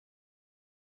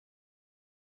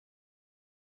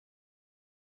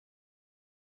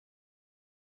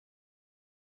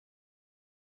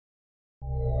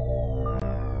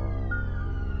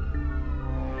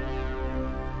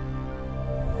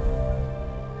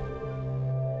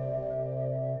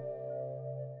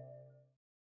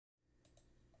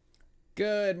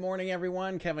Good morning,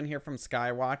 everyone. Kevin here from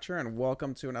Skywatcher, and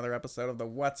welcome to another episode of the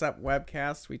What's Up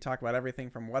webcast. We talk about everything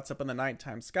from what's up in the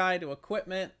nighttime sky to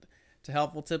equipment to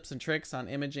helpful tips and tricks on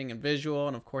imaging and visual.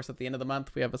 And of course, at the end of the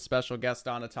month, we have a special guest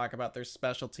on to talk about their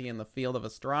specialty in the field of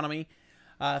astronomy.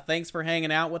 Thanks for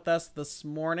hanging out with us this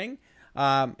morning.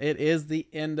 It is the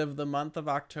end of the month of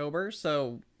October,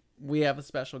 so we have a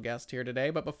special guest here today.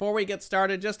 But before we get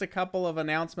started, just a couple of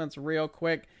announcements real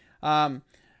quick.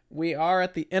 We are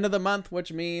at the end of the month,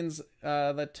 which means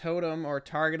the totem or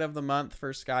target of the month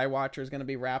for Skywatcher is going to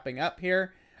be wrapping up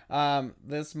here.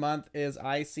 This month is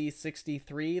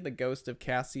IC63, the ghost of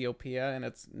Cassiopeia, and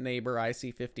its neighbor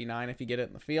IC59 if you get it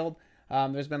in the field.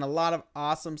 There's been a lot of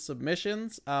awesome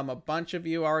submissions. A bunch of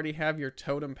you already have your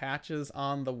totem patches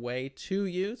on the way to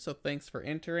you, so thanks for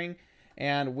entering.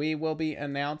 And we will be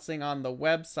announcing on the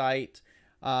website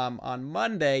on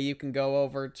Monday. You can go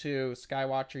over to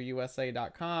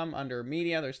skywatcherusa.com under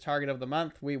media. There's target of the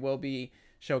month. We will be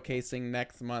showcasing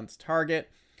next month's target.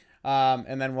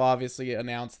 And then we'll obviously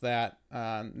announce that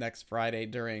next Friday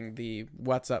during the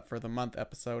What's Up for the Month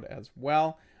episode as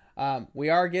well. We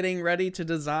are getting ready to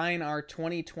design our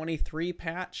 2023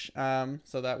 patch.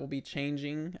 So that will be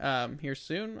changing here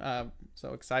soon.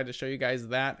 So excited to show you guys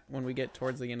that when we get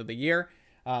towards the end of the year.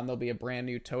 There'll be a brand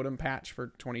new totem patch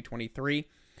for 2023.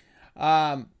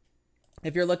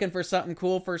 If you're looking for something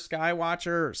cool for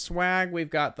Skywatcher swag,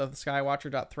 we've got the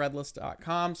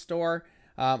skywatcher.threadless.com store.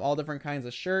 All different kinds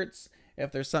of shirts.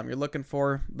 If there's something you're looking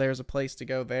for, there's a place to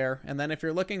go there. And then if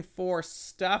you're looking for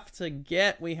stuff to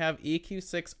get, we have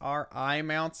EQ6R eye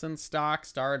mounts in stock,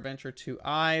 Star Adventure 2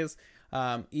 eyes,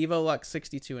 EvoLux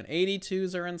 62 and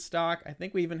 82s are in stock. I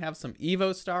think we even have some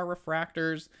EvoStar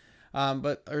refractors.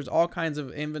 But there's all kinds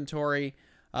of inventory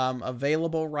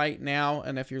available right now.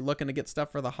 And if you're looking to get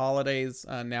stuff for the holidays,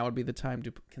 now would be the time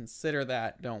to consider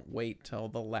that. Don't wait till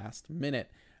the last minute.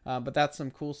 But that's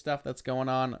some cool stuff that's going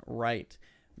on right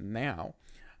now.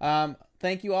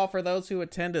 Thank you all for those who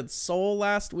attended Seoul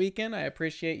last weekend. I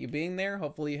appreciate you being there.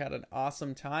 Hopefully you had an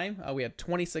awesome time. We had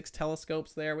 26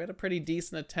 telescopes there. We had a pretty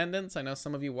decent attendance. I know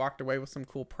some of you walked away with some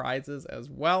cool prizes as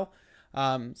well.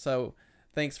 So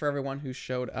thanks for everyone who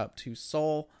showed up to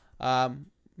Seoul.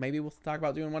 Maybe we'll talk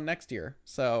about doing one next year,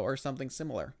 or something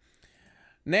similar.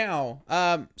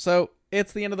 Now, so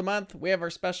it's the end of the month. We have our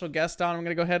special guest on. I'm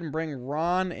going to go ahead and bring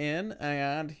Ron in,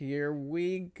 and here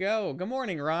we go. Good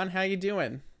morning, Ron. How you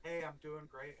doing? Hey, I'm doing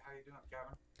great. How you doing,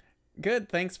 Kevin? Good.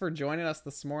 Thanks for joining us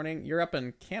this morning. You're up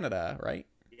in Canada, right?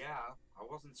 Yeah, I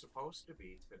wasn't supposed to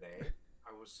be today.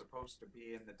 I was supposed to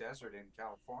be in the desert in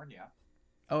California.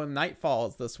 Oh, and Nightfall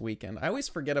is this weekend. I always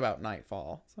forget about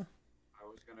Nightfall. So. I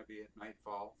was going to be at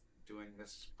nightfall doing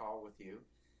this call with you,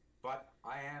 but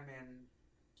I am in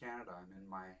Canada. I'm in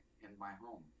my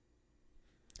home.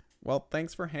 Well,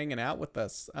 thanks for hanging out with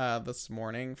us this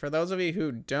morning. For those of you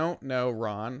who don't know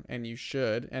Ron, and you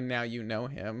should, and now you know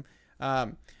him,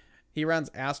 he runs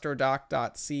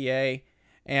Astrodoc.ca,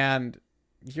 and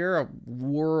you're a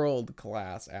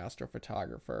world-class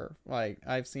astrophotographer. Like,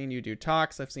 I've seen you do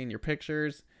talks, I've seen your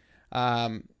pictures,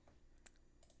 and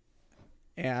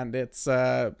it's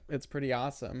pretty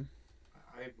awesome.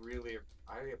 I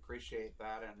appreciate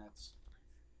that, and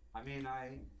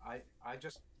I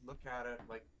just look at it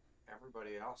like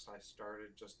everybody else. I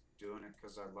started just doing it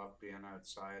because I love being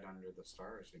outside under the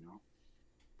stars.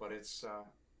 But it's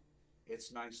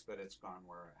nice that it's gone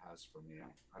where it has for me.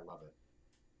 I love it.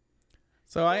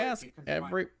 So I Well, ask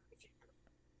every... if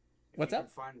What's you can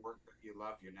up? find work that you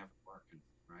love, you're never working,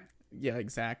 right? Yeah,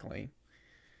 exactly.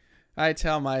 I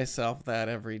tell myself that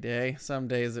every day. Some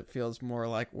days it feels more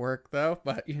like work, though.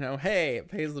 But, hey, it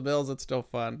pays the bills. It's still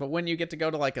fun. But when you get to go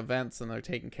to, events and they're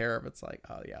taken care of, it's like,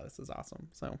 oh, yeah, this is awesome.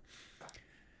 So,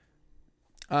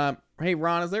 hey,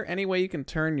 Ron, is there any way you can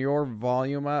turn your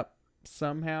volume up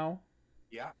somehow?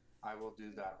 Yeah, I will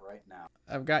do that right now.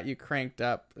 I've got you cranked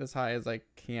up as high as I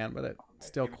can, but it's Okay,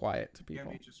 still quiet to give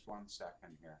people. me just 1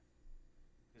 second here.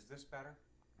 Is this better?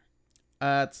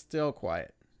 It's still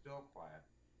quiet. Still quiet.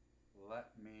 Let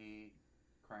me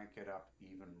crank it up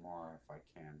even more if I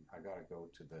can. I gotta go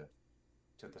to the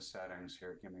settings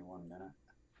here. Give me 1 minute.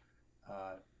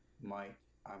 Mike,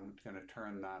 I'm gonna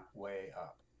turn that way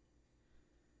up.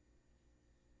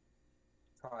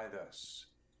 Try this.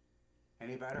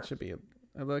 Any better? It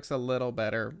looks a little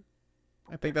better.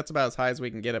 I think that's about as high as we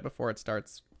can get it before it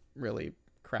starts really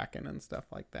cracking and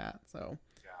stuff like that. So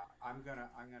Yeah, I'm gonna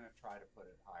try to put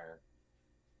it higher.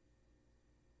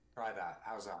 Try that.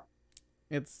 How's that?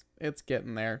 It's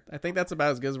getting there. I think that's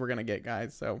about as good as we're gonna get,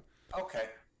 guys. So Okay.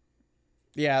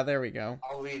 yeah, there we go.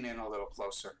 I'll lean in a little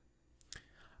closer.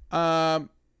 Um,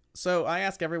 So I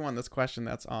ask everyone this question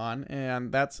that's on,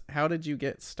 and that's how did you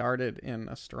get started in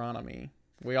astronomy?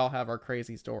 We all have our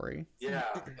crazy story. Yeah,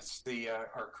 it's the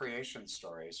our creation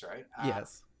stories, right?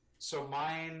 Yes. So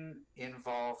mine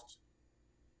involved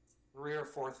three or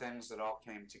four things that all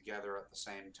came together at the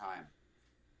same time.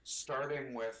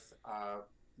 Starting with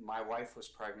my wife was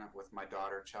pregnant with my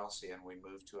daughter Chelsea, and we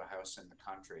moved to a house in the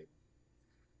country,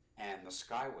 and the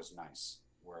sky was nice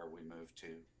where we moved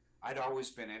to. I'd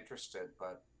always been interested,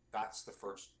 but that's the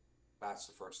first that's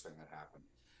the first thing that happened.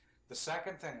 The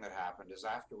second thing that happened is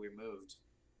after we moved,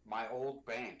 my old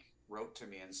bank wrote to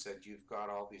me and said, "You've got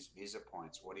all these Visa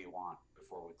points. What do you want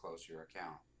before we close your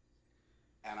account?"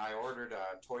 And I ordered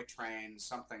a toy train,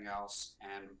 something else,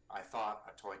 and I thought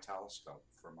a toy telescope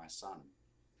for my son.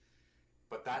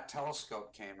 But that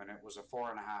telescope came and it was a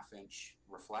 4.5 inch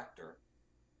reflector.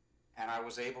 And I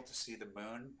was able to see the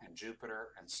moon and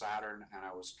Jupiter and Saturn, and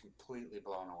I was completely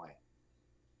blown away.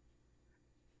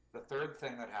 The third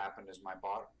thing that happened is my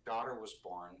daughter was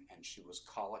born and she was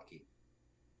colicky.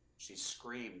 She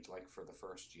screamed like for the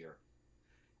first year.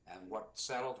 And what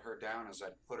settled her down is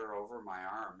I'd put her over my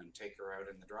arm and take her out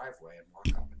in the driveway and walk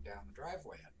up and down the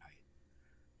driveway at night,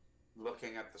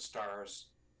 looking at the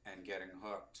stars and getting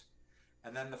hooked.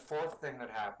 And then the fourth thing that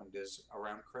happened is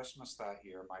around Christmas that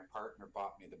year, my partner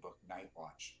bought me the book Night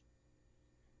Watch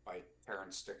by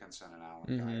Terence Dickinson and Alan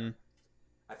Geyer.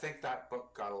 I think that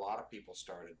book got a lot of people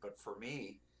started, but for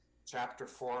me, chapter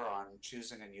 4 on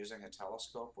choosing and using a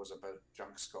telescope was about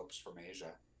junk scopes from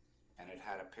Asia, and it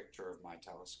had a picture of my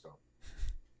telescope.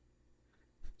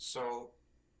 So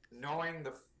knowing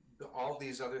all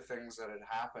these other things that had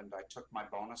happened, I took my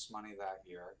bonus money that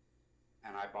year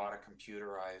and I bought a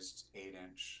computerized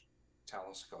 8-inch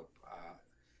telescope.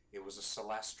 It was a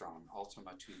Celestron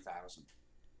Ultima 2000.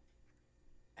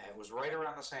 And it was right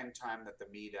around the same time that the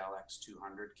Meade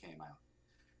LX200 came out.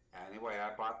 Anyway,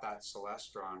 I bought that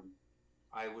Celestron.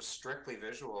 I was strictly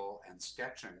visual and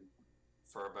sketching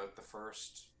for about the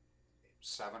first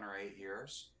 7 or 8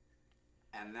 years.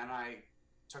 And then I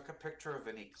took a picture of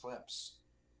an eclipse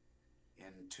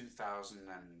in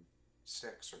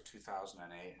 2006 or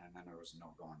 2008, and then there was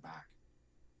no going back.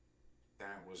 Then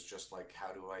it was just like,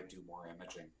 how do I do more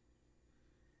imaging?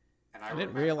 And I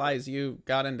didn't realize you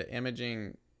got into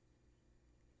imaging.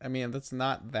 I mean, that's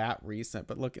not that recent,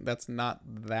 but look, that's not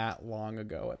that long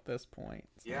ago at this point.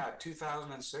 So. Yeah,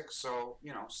 2006, so,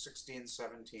 16,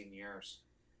 17 years.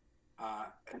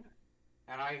 And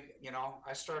I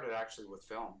started actually with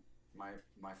film.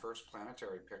 My first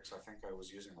planetary pics, I think I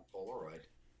was using a Polaroid.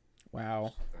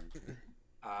 Wow.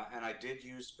 And I did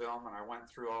use film, and I went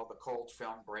through all the cold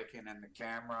film, breaking in the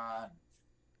camera and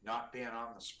not being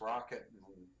on the sprocket, and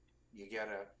you get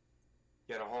a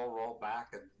whole roll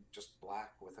back and just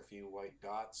black with a few white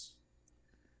dots.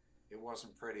 It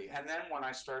wasn't pretty. And then when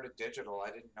I started digital,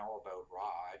 I didn't know about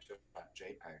RAW. I just got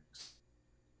JPEGs.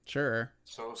 Sure.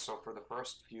 So for the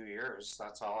first few years,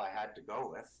 that's all I had to go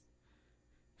with.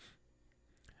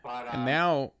 But and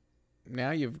now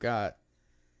you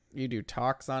do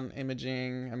talks on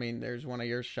imaging. I mean, there's one of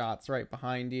your shots right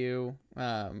behind you.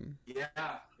 Yeah.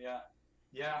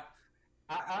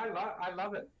 I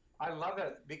love it. I love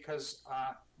it because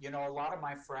a lot of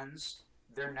my friends,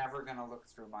 they're never going to look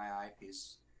through my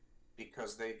eyepiece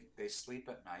because they sleep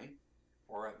at night,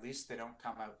 or at least they don't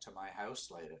come out to my house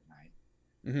late at night.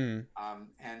 Mm-hmm.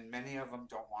 And many of them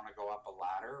don't want to go up a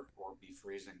ladder or be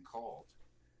freezing cold.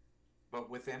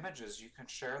 But with images, you can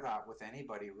share that with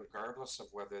anybody, regardless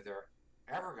of whether they're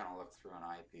ever going to look through an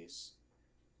eyepiece.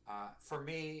 For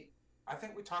me, I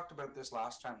think we talked about this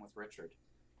last time with Richard.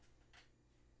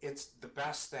 It's the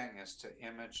best thing is to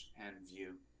image and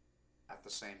view at the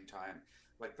same time.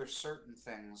 Like, there's certain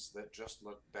things that just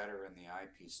look better in the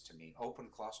eyepiece to me.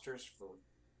 Open clusters for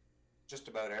just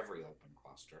about every open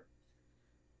cluster.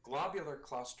 Globular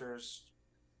clusters,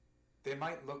 they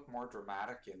might look more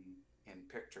dramatic in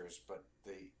pictures, but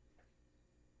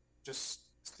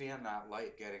just seeing that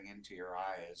light getting into your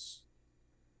eye is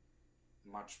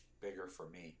much bigger for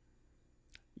me.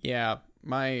 Yeah,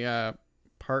 my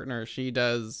partner, she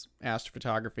does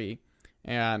astrophotography,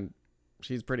 and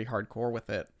she's pretty hardcore with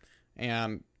it.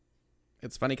 And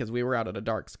it's funny because we were out at a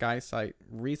dark sky site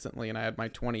recently, and I had my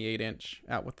 28-inch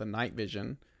out with the night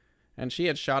vision. And she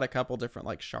had shot a couple different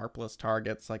like sharpless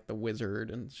targets like the Wizard,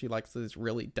 and she likes these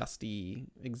really dusty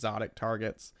exotic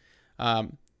targets.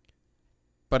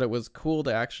 But it was cool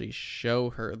to actually show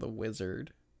her the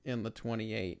Wizard in the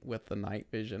 28 with the night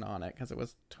vision on it, because it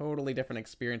was totally different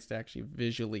experience to actually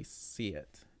visually see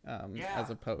it, as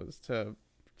opposed to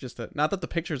just not that the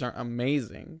pictures aren't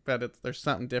amazing, but there's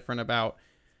something different about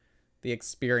the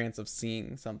experience of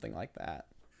seeing something like that.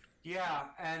 Yeah,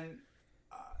 and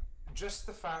uh, just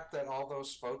the fact that all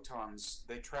those photons,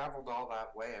 they traveled all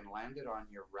that way and landed on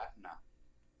your retina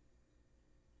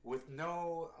with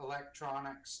no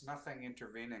electronics, nothing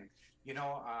intervening.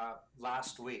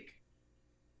 Last week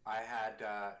I had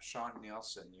Sean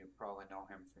Nielsen, you probably know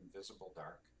him from Visible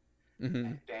Dark, and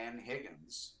Hmm. Dan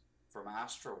Higgins from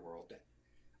Astroworld.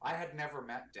 I had never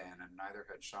met Dan, and neither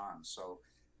had Sean, so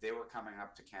they were coming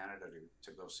up to Canada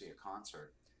to go see a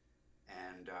concert.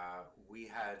 And we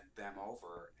had them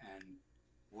over, and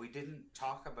we didn't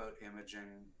talk about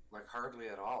imaging like hardly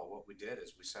at all. What we did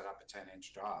is we set up a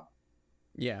 10-inch job,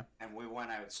 Yeah. and we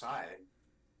went outside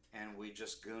and we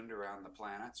just gooned around the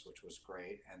planets, which was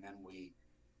great. And then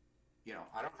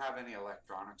I don't have any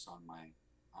electronics on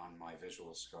my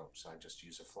visual scopes. I just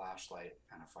use a flashlight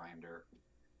and a finder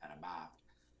and a map.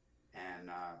 And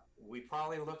we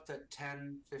probably looked at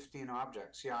 10, 15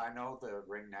 objects. Yeah, I know the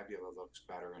Ring Nebula looks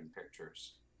better in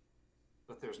pictures,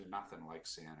 but there's nothing like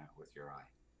seeing it with your eye.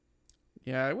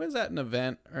 Yeah, I was at an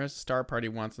event or a star party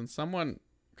once, and someone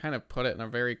kind of put it in a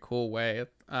very cool way.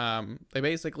 They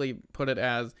basically put it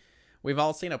as we've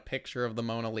all seen a picture of the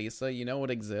Mona Lisa. You know it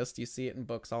exists. You see it in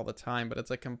books all the time, but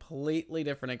it's a completely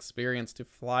different experience to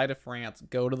fly to France,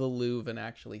 go to the Louvre, and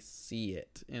actually see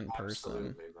it in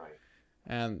person. Absolutely right.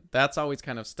 And that's always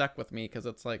kind of stuck with me because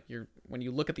it's like when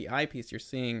you look at the eyepiece, you're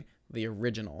seeing the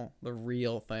original, the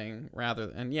real thing,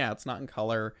 and yeah, it's not in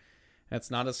color,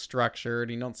 it's not as structured.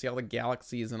 You don't see all the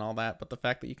galaxies and all that, but the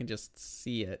fact that you can just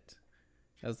see it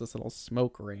as this little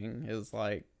smoke ring is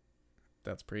like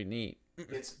that's pretty neat.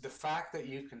 It's the fact that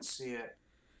you can see it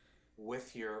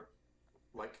with your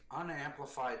like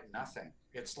unamplified nothing.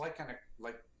 It's like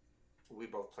we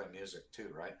both play music too,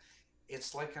 right?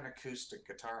 It's like an acoustic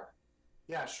guitar.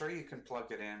 Yeah, sure you can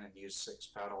plug it in and use six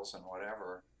pedals and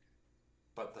whatever,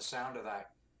 but the sound of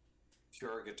that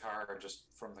pure guitar just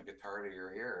from the guitar to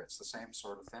your ear, it's the same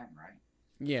sort of thing, right?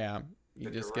 Yeah, you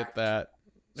The just get direct that.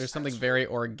 There's something sensory. very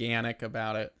organic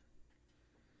about it,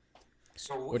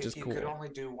 So which is if you could cool. only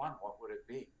do one, what would it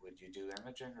be? Would you do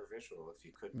imaging or visual if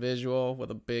you could? Visual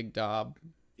with a big daub.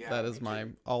 Yeah, That me is too. my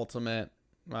ultimate.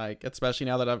 Like, especially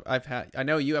now that I've had, I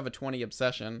know you have a 20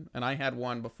 obsession, and I had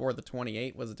one before the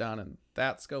 28 was done, and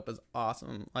that scope is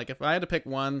awesome. Like, if I had to pick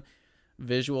one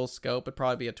visual scope, it'd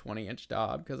probably be a 20-inch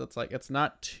Dob because it's like it's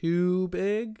not too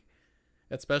big,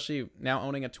 especially now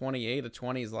owning a 28. A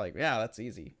 20 is like, yeah, that's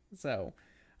easy. So,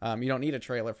 you don't need a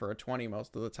trailer for a 20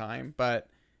 most of the time, but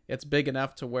it's big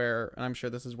enough to where, and I'm sure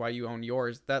this is why you own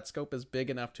yours, that scope is big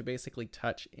enough to basically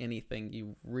touch anything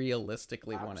you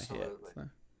realistically want to hit. Absolutely. So,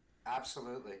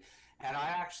 Absolutely. And I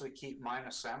actually keep mine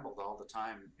assembled all the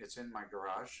time. It's in my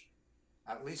garage.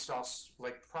 At least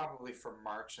like probably from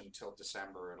March until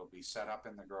December, it'll be set up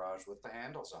in the garage with the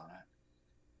handles on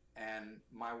it. And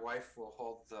my wife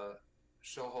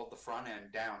she'll hold the front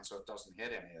end down so it doesn't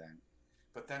hit anything.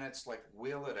 But then it's like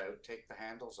wheel it out, take the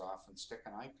handles off, and stick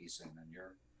an eyepiece in, and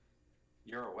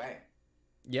you're away.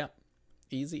 yeah,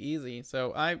 easy, easy.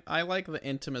 So I like the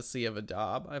intimacy of a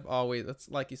Dob. I've always it's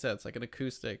like you said, it's like an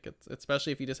acoustic. It's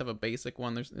especially if you just have a basic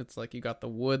one. It's like you got the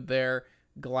wood there,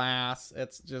 glass.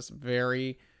 It's just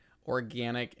very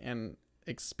organic and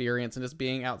experience and just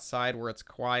being outside where it's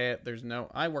quiet. There's no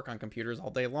I work on computers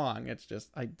all day long. It's just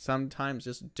I sometimes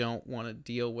just don't want to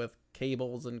deal with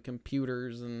cables and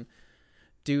computers and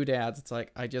doodads. It's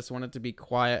like I just want it to be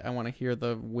quiet. I want to hear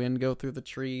the wind go through the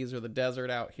trees or the desert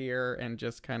out here and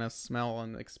just kind of smell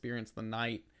and experience the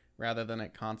night rather than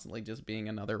it constantly just being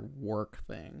another work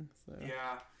thing. So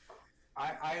Yeah,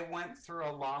 I went through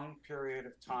a long period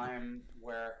of time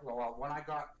where, well, when I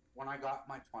got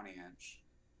my 20-inch,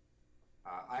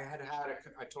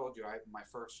 I told you my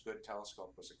first good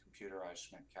telescope was a computerized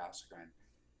Schmidt Cassegrain,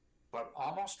 but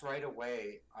almost right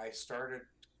away I started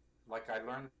like I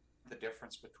learned the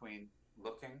difference between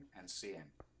looking and seeing,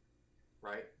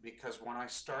 right? Because when I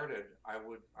started, I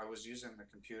was using the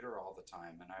computer all the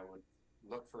time, and I would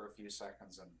look for a few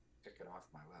seconds and tick it off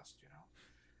my list.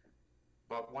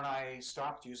 But when I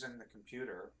stopped using the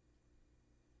computer,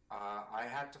 I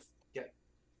had to get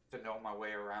to know my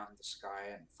way around the sky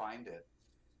and find it.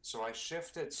 So I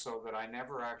shifted so that I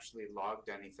never actually logged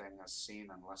anything as seen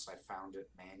unless I found it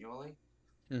manually.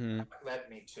 mm-hmm. That led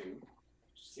me to,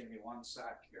 just give me one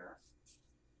sec here.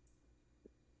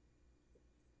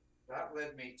 That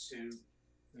led me to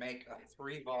make a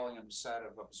 3-volume set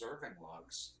of observing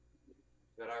logs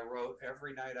that I wrote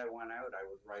every night I went out. I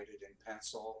would write it in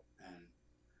pencil and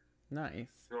Nice.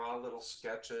 draw little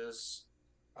sketches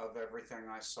of everything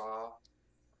I saw.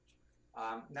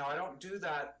 Now, I don't do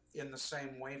that in the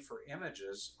same way for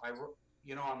images.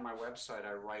 on my website,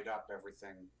 I write up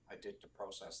everything I did to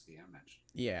process the image.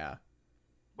 Yeah.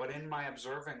 But in my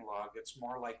observing log, it's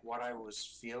more like what I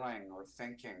was feeling or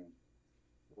thinking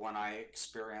when I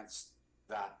experienced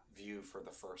that view for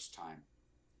the first time.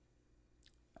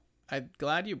 I'm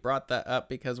glad you brought that up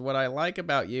because what I like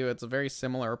about you, it's a very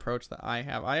similar approach that I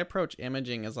have. I approach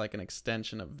imaging as like an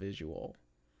extension of visual.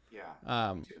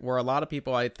 Yeah, me too. Where a lot of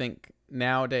people, I think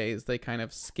nowadays, they kind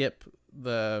of skip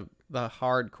the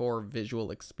hardcore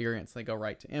visual experience. They go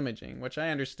right to imaging, which I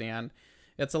understand.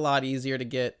 It's a lot easier to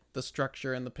get the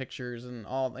structure and the pictures and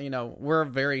all. We're a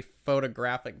very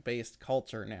photographic based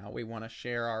culture now. We want to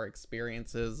share our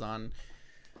experiences on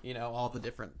all the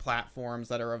different platforms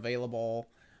that are available.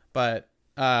 But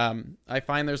I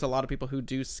find there's a lot of people who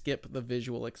do skip the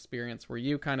visual experience, where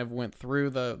you kind of went through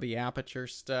the aperture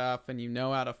stuff and you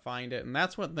know how to find it. And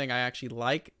that's one thing I actually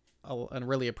like and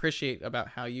really appreciate about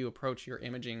how you approach your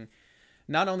imaging.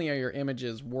 Not only are your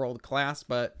images world class,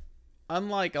 but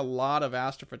unlike a lot of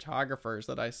astrophotographers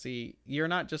that I see, you're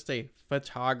not just a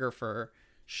photographer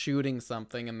shooting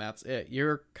something and that's it.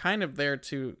 You're kind of there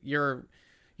to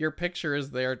your picture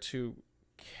is there to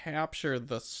capture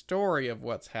the story of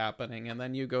what's happening, and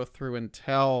then you go through and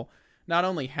tell not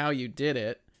only how you did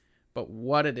it, but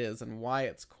what it is and why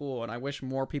it's cool. And I wish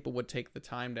more people would take the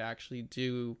time to actually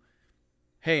do.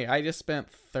 Hey, I just spent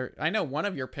I know one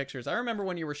of your pictures, I remember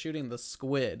when you were shooting the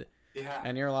squid Yeah,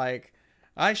 and you're like,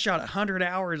 I shot 100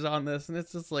 hours on this, and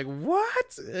it's just like,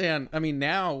 what? And I mean,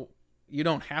 now you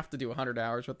don't have to do 100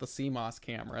 hours with the CMOS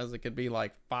cameras. It could be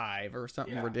like 5 or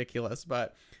something yeah. ridiculous.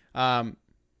 But um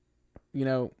you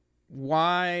know,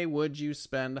 why would you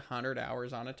spend 100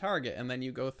 hours on a target and then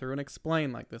you go through and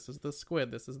explain, like, this is the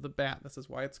squid, this is the bat, this is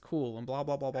why it's cool, and blah,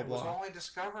 blah, blah, blah, It was blah. only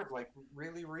discovered like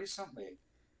really recently.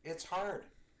 It's hard.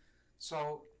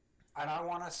 So, and I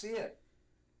want to see it.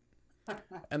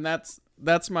 And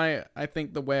that's my, I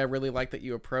think the way I really like that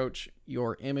you approach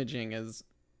your imaging is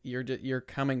you're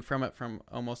coming from it from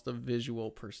almost a visual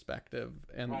perspective,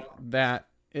 and Well, that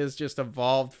is just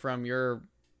evolved from your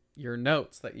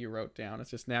notes that you wrote down.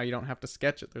 It's just now you don't have to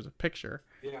sketch it. There's a picture.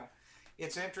 yeah.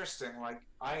 It's interesting. Like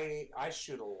I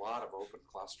shoot a lot of open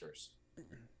clusters,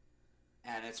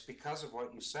 and it's because of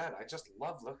what you said. I just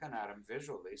love looking at them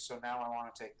visually. So now I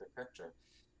want to take the picture.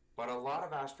 But a lot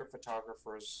of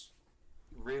astrophotographers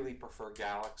really prefer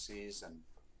galaxies and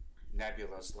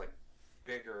nebulas, like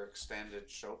bigger, extended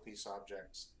showpiece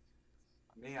objects.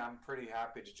 Me, I'm pretty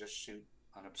happy to just shoot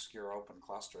an obscure open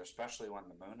cluster, especially when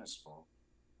the moon is full.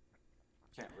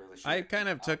 Can't really shoot I a kind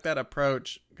of took galaxy. that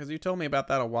approach because you told me about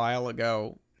that a while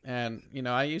ago. And,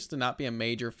 I used to not be a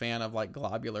major fan of like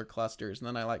globular clusters. And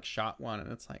then I like shot one,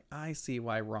 and it's like, I see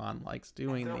why Ron likes And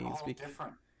doing they're these. all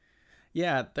different.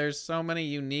 Yeah, there's so many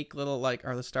unique little, like,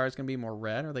 are the stars going to be more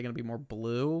red? Are they going to be more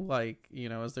blue? Like,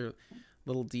 is there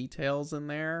little details in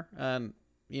there? And,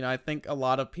 I think a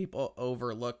lot of people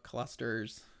overlook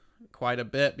clusters quite a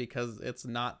bit because it's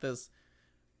not this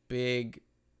big,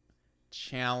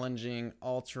 challenging,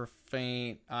 ultra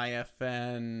faint,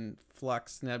 IFN,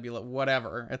 flux nebula,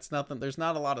 whatever. It's nothing, there's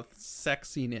not a lot of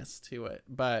sexiness to it,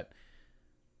 but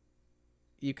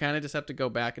you kind of just have to go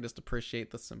back and just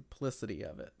appreciate the simplicity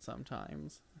of it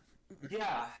sometimes.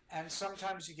 Yeah, and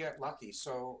sometimes you get lucky.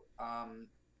 So,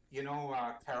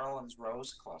 Carolyn's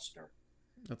Rose cluster,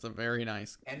 It's a very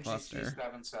nice NGC cluster.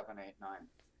 7789.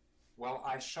 Well,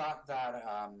 I shot that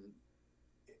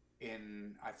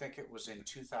I think it was in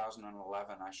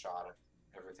 2011. I shot it.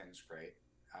 Everything's great.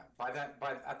 By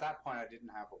at that point, I didn't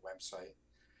have a website.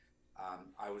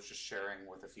 I was just sharing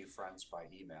with a few friends by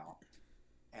email,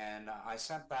 and I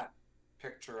sent that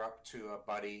picture up to a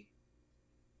buddy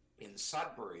in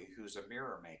Sudbury who's a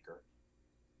mirror maker.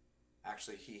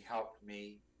 Actually, he helped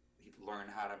me learn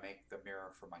how to make the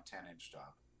mirror for my 10-inch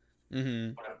job.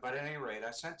 Mm-hmm. But at any rate,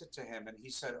 I sent it to him, and he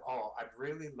said, "Oh, I'd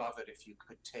really love it if you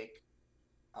could take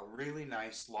a really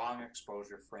nice long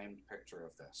exposure framed picture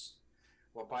of this."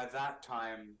 Well, by that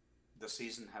time, the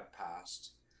season had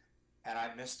passed, and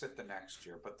I missed it the next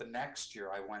year. But the next year,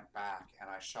 I went back and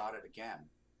I shot it again.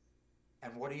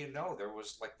 And what do you know? There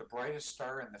was like the brightest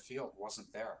star in the field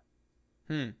wasn't there.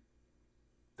 Hmm.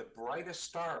 The brightest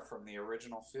star from the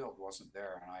original field wasn't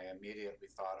there. And I immediately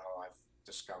thought, oh, I've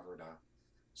discovered a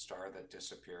star that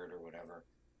disappeared or whatever.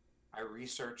 I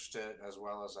researched it as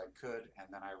well as I could, and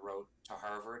then I wrote to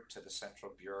Harvard, to the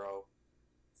Central Bureau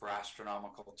for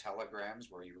Astronomical Telegrams,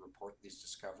 where you report these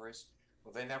discoveries.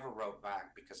 Well, they never wrote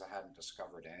back because I hadn't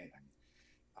discovered anything.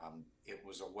 It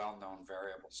was a well-known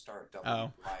variable star, W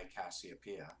Oh, Pi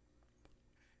Cassiopeia.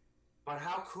 But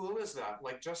how cool is that?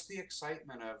 Like just the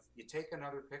excitement of you take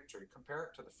another picture, you compare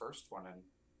it to the first one, and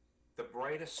the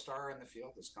brightest star in the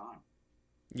field is gone.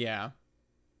 Yeah.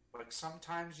 Like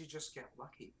sometimes you just get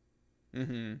lucky.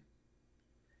 Mm-hmm.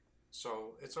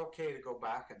 So it's okay to go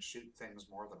back and shoot things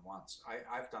more than once.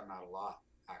 I've done that a lot,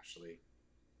 actually,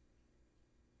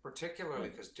 particularly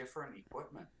because different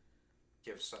equipment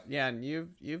gives some. Yeah, and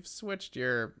you've switched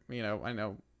your, I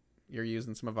know you're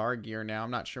using some of our gear now.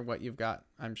 I'm not sure what you've got.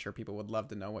 I'm sure people would love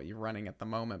to know what you're running at the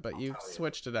moment, but I'll you've tell you.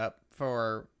 switched it up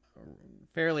for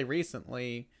fairly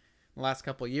recently. The last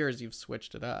couple of years, you've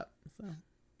switched it up. So.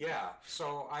 Yeah,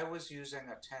 so I was using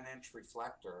a 10-inch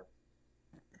reflector,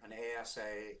 an ASA.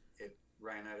 It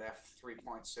ran at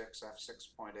f3.6,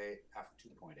 f6.8,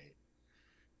 f2.8,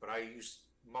 but I used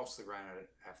mostly ran it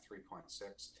at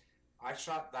f3.6. I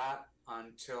shot that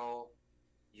until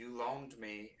you loaned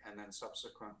me, and then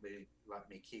subsequently let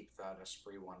me keep that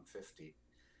Esprit 150.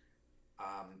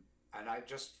 And I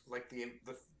just like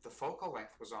the focal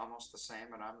length was almost the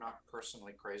same, and I'm not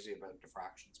personally crazy about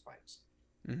diffraction spikes.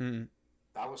 Mm-hmm.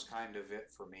 That was kind of it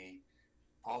for me.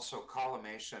 Also,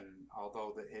 collimation,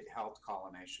 although it held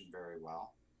collimation very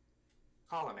well.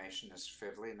 Collimation is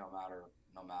fiddly no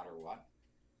matter what,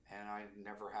 and I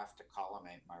never have to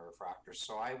collimate my refractors.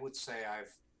 So I would say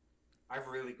I've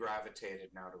really gravitated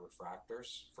now to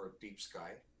refractors for deep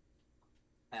sky,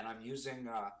 and I'm using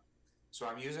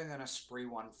an Esprit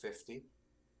 150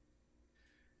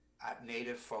 at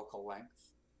native focal length,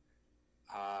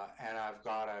 and I've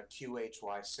got a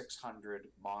QHY 600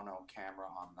 mono camera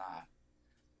on that,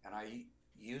 and I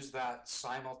use that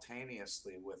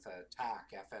simultaneously with a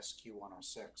TAC FSQ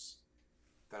 106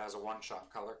 that has a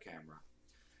one-shot color camera.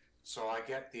 So I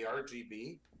get the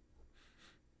RGB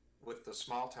with the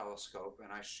small telescope,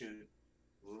 and I shoot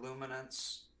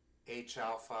luminance, H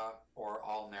alpha, or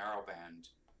all narrowband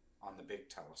on the big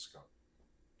telescope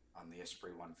on the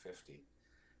Esprit 150.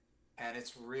 And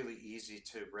it's really easy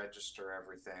to register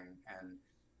everything, and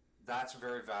that's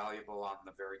very valuable on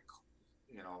the very,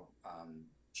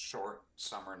 short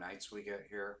summer nights we get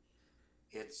here.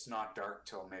 It's not dark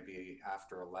till maybe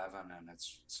after 11, and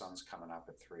it's sun's coming up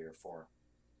at 3 or 4,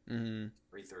 Mm-hmm.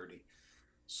 3:30.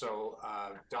 So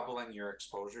doubling your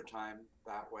exposure time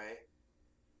that way,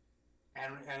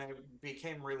 and it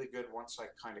became really good once I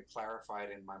kind of clarified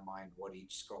in my mind what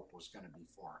each scope was going to be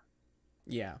for.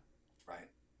 Yeah. Right.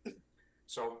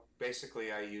 So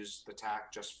basically, I use the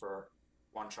TAC just for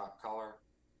one-shot color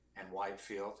and wide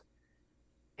field.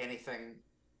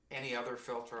 Any other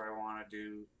filter I want to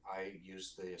do, I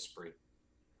use the Esprit.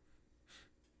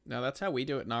 No, that's how we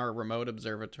do it in our remote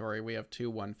observatory. We have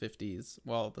two 150s.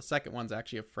 Well, the second one's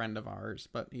actually a friend of ours,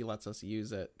 but he lets us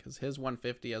use it because his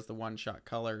 150 has the one-shot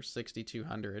color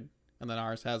 6200, and then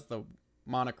ours has the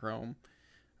monochrome.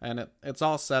 And it's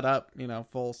all set up,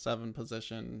 full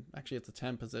 7-position. Actually, it's a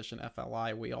 10-position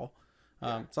FLI wheel.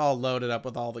 It's all loaded up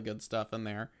with all the good stuff in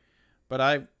there.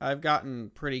 But I've gotten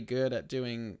pretty good at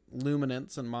doing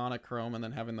luminance and monochrome, and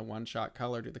then having the one-shot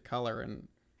color do the color, and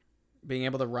being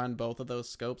able to run both of those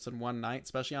scopes in one night,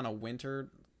 especially on a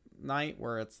winter night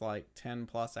where it's like 10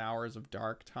 plus hours of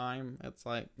dark time. It's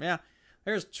like, yeah,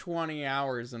 there's 20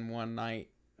 hours in one night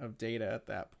of data at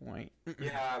that point.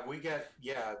 Yeah,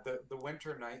 the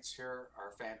winter nights here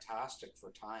are fantastic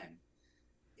for time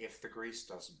if the grease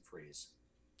doesn't freeze.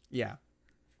 Yeah.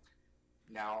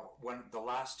 Now, when the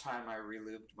last time I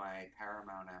relubed my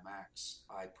Paramount MX,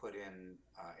 I put in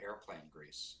airplane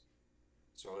grease.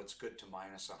 So it's good to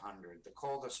minus 100. The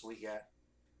coldest we get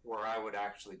where I would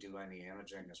actually do any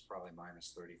imaging is probably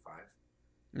minus 35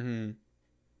 Mm-hmm.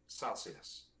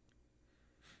 Celsius.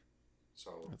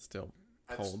 So It's still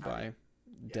that's cold by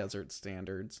desert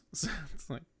standards. So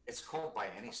it's cold by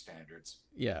any standards.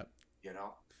 Yeah.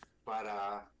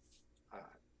 But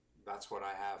that's what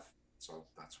I have. So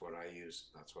that's what I use.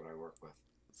 That's what I work with.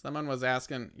 Someone was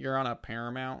asking, you're on a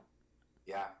Paramount?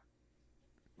 Yeah.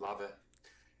 Love it.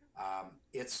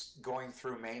 It's going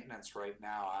through maintenance right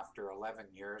now. After 11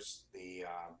 years, the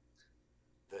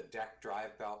deck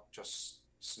drive belt just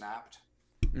snapped,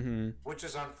 which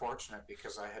is unfortunate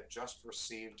because I had just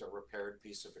received a repaired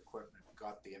piece of equipment,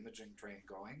 got the imaging train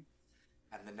going,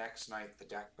 and the next night the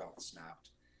deck belt snapped.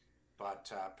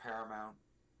 But Paramount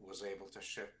was able to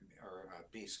ship, or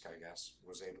Beask, I guess,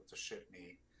 was able to ship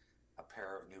me a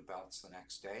pair of new belts the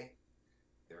next day.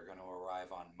 They're going to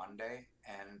arrive on Monday,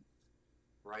 and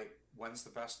when's the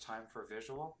best time for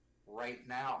visual? Right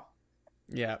now.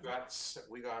 Yeah.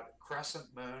 We got crescent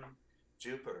moon,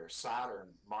 Jupiter, Saturn,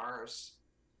 Mars,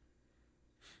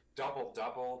 double,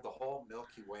 the whole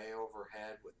Milky Way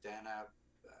overhead with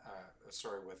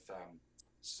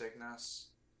Cygnus,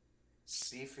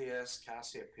 Cepheus,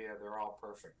 Cassiopeia. They're all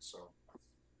perfect. So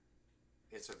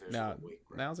it's a visual week.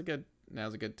 Right?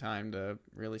 now's a good time to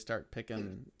really start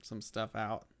picking some stuff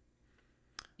out.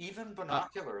 Even Uh,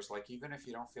 binoculars, like even if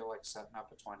you don't feel like setting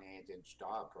up a 28-inch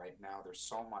Dob right now, there's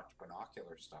so much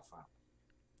binocular stuff up.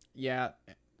 yeah,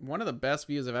 one of the best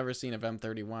views I've ever seen of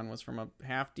M31 was from a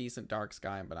half decent dark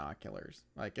sky and binoculars.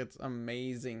 Like, it's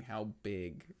amazing how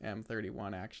big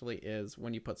M31 actually is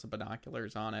when you put some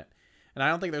binoculars on it. And I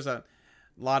don't think there's a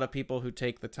lot of people who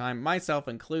take the time, myself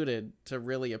included, to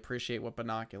really appreciate what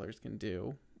binoculars can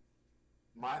do.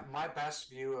 My best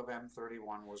view of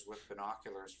M31 was with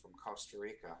binoculars from Costa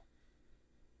Rica,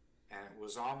 and it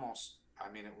was almost, I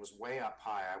mean, it was way up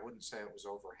high. I wouldn't say it was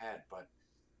overhead, but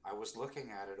I was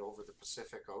looking at it over the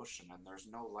Pacific Ocean, and there's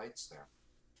no lights there.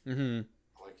 Mm-hmm.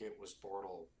 Like it was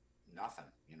portal nothing,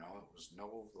 you know, it was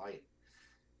no light.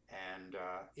 And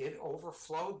it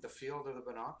overflowed the field of the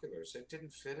binoculars. It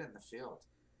didn't fit in the field.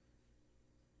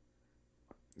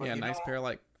 But Yeah, you nice know, pair of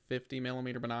like 50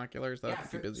 millimeter binoculars. They'll yeah,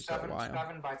 keep you busy for a while.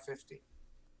 7 by 50,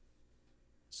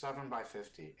 7 by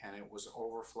 50, and it was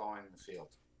overflowing the field.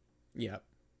 Yep.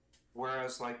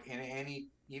 Whereas, like in any,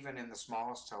 even in the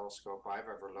smallest telescope I've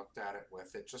ever looked at it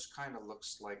with, it just kind of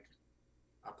looks like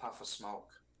a puff of smoke,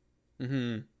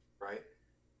 Mm-hmm. right?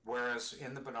 Whereas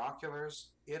in the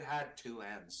binoculars, it had two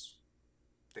ends.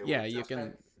 They were Yeah, you just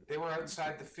can. they were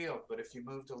outside the field, but if you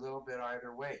moved a little bit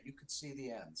either way, you could see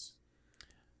the ends.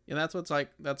 Yeah, that's what's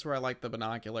like. That's where I like the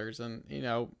binoculars, and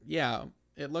yeah,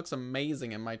 it looks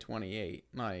amazing in my 28.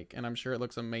 Like, and I'm sure it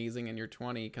looks amazing in your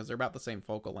 20 because they're about the same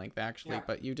focal length actually. Yeah,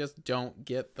 But you just don't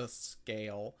get the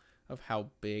scale of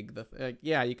how big the.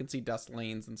 Yeah, you can see dust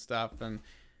lanes and stuff, and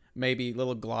maybe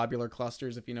little globular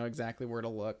clusters if you know exactly where to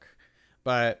look.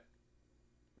 But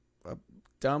a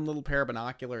dumb little pair of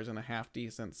binoculars in a half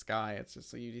decent sky, it's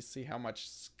just so you just see how much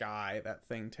sky that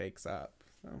thing takes up.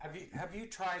 So. have you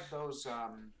tried those?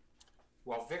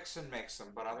 Well, Vixen makes them,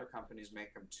 but other companies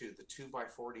make them too. The 2 by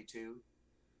 42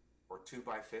 or 2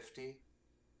 by 50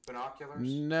 binoculars.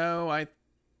 No, I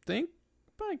think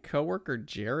my coworker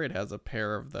Jared has a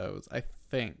pair of those. I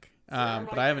think, They're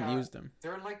but I like haven't used them.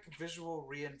 they're like a visual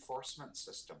reinforcement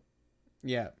system.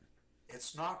 Yeah.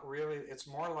 It's not really. It's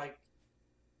more like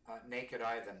naked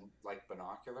eye than like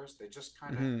binoculars. They just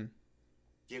kind of Hmm.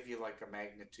 give you like a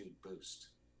magnitude boost.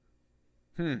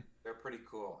 Hmm. They're pretty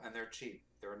cool and they're cheap.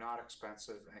 They're not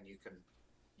expensive, and you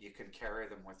can carry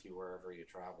them with you wherever you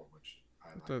travel, which I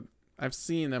like. So I've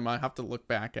seen them. I have to look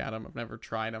back at them. I've never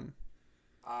tried them.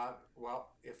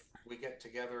 Well, if we get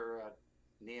together at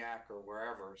NEAC or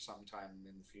wherever sometime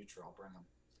in the future, I'll bring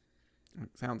them.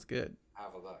 Sounds good.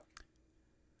 Have a look.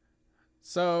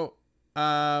 So,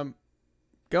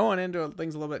 going into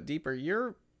things a little bit deeper,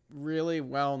 you're really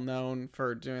well known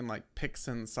for doing like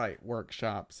PixInsight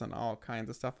workshops and all kinds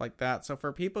of stuff like that. So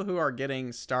for people who are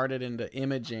getting started into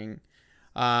imaging,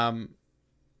 um,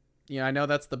 I know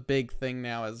that's the big thing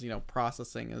now is,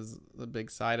 processing is the big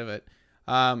side of it.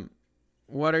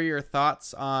 What are your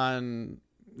thoughts on,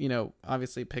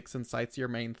 obviously PixInsight's your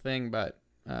main thing, but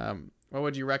what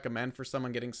would you recommend for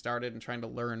someone getting started and trying to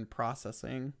learn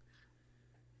processing?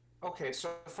 Okay, so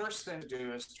the first thing to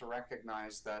do is to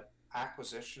recognize that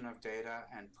acquisition of data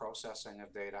and processing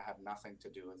of data have nothing to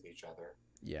do with each other.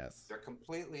 Yes. They're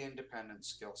completely independent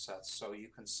skill sets, so you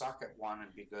can suck at one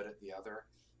and be good at the other,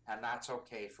 and that's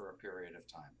okay for a period of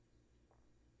time.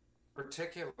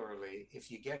 Particularly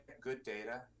if you get good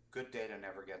data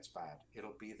never gets bad.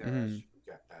 It'll be there as Mm-hmm. you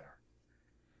get better.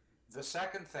 The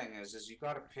second thing is you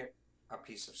got to pick a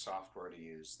piece of software to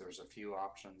use. There's a few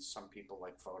options. Some people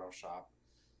like Photoshop.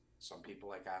 Some people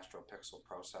like AstroPixel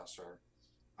Processor.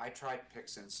 I tried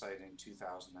PixInsight in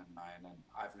 2009, and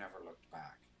I've never looked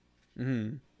back.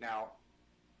 Mm-hmm. Now,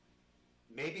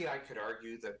 maybe I could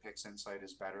argue that PixInsight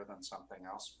is better than something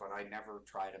else, but I never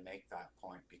try to make that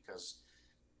point because,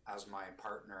 as my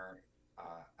partner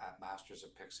at Masters of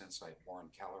PixInsight, Warren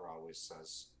Keller, always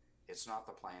says, it's not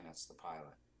the plane, it's the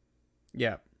pilot.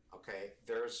 Yeah. Okay,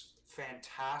 there's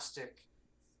fantastic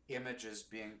images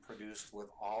being produced with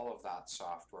all of that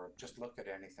software. Just look at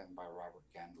anything by Robert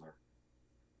Gendler,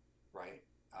 right?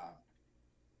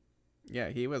 Yeah,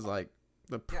 he was like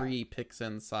the Yeah,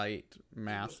 pre-PixInsight he was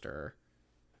master.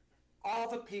 all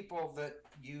the people that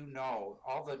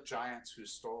all the giants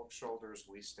whose shoulders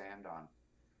we stand on,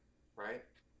 right?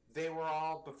 They were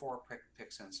all before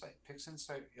PixInsight.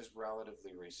 PixInsight is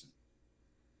relatively recent.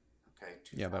 Okay,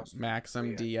 Yeah, the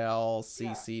Maxim 2003. DL,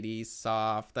 Yeah, CCD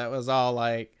Soft. That was all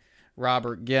like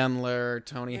Robert Gendler,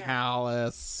 Tony yeah,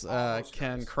 Hallis, all those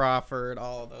Ken guys. Crawford,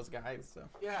 all of those guys. So.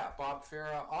 Yeah, Bob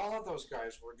Farah, all of those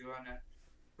guys were doing it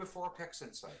before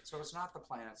PixInsight. So it's not the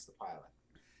plane, it's the pilot.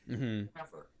 Mm-hmm.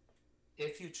 Remember,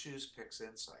 if you choose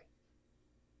PixInsight,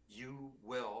 you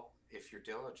will if you're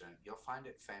diligent, you'll find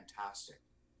it fantastic.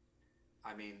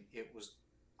 I mean,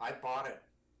 I bought it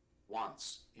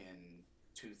once in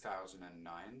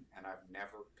 2009, and I've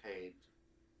never paid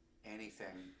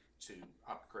anything to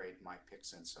upgrade my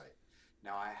Pix Insight.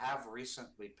 Now, I have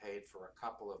recently paid for a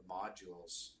couple of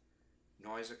modules,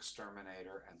 Noise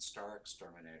Exterminator and Star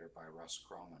Exterminator by Russ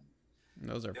Croman.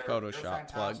 Those are They're Photoshop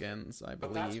fantastic, plugins, I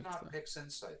but that's believe. So. not Pix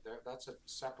Insight. That's a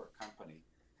separate company.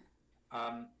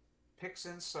 Um, Pix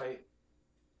Insight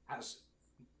has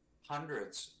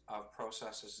hundreds of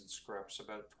processes and scripts,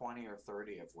 about 20 or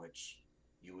 30 of which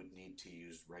you would need to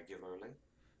use regularly.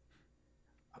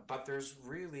 But there's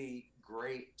really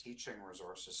great teaching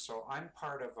resources. So I'm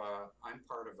part of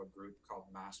a group called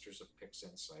Masters of Pix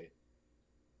Insight.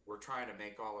 We're trying to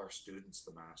make all our students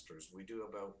the masters. We do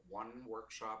about one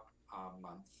workshop a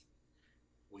month.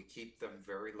 We keep them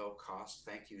very low cost.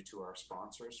 Thank you to our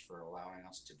sponsors for allowing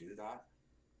us to do that.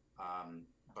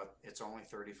 But it's only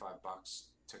 $35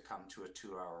 to come to a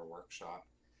 2-hour workshop.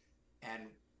 And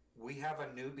we have a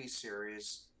newbie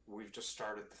series. We've just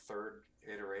started the third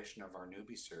iteration of our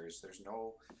newbie series. There's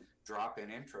no drop in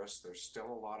interest. There's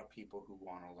still a lot of people who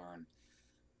want to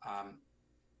learn.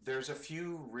 There's a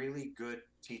few really good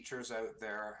teachers out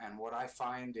there, and what I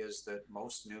find is that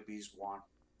most newbies want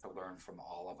to learn from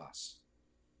all of us.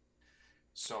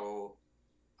 So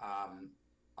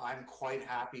I'm quite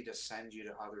happy to send you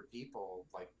to other people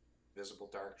like Visible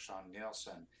Dark, Sean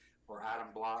Nielsen, or Adam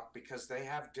Block, because they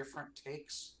have different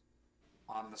takes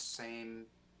on the same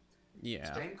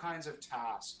kinds of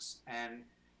tasks, and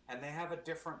they have a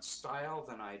different style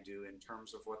than I do in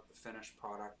terms of what the finished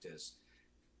product is.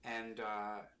 And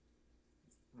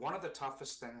one of the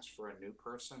toughest things for a new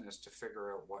person is to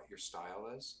figure out what your style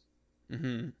is.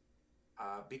 Mm-hmm.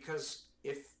 Because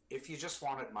if you just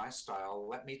wanted my style,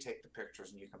 let me take the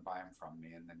pictures and you can buy them from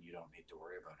me, and then you don't need to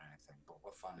worry about anything. But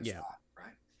what fun is that,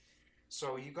 right?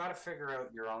 So you got to figure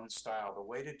out your own style. The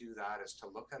way to do that is to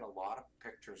look at a lot of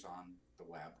pictures on the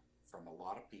web from a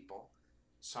lot of people,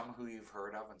 some who you've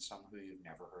heard of and some who you've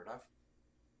never heard of.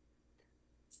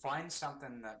 Find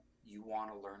something that you want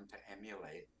to learn to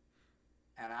emulate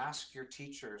and ask your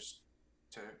teachers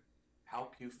to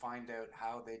help you find out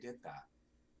how they did that.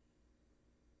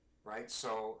 Right?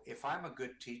 So if I'm a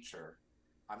good teacher,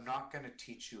 I'm not going to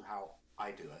teach you how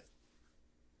I do it.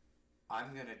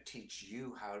 I'm going to teach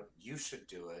you how you should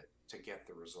do it to get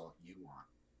the result you want.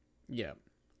 Yeah.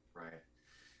 Right.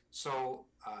 So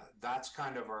that's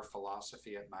kind of our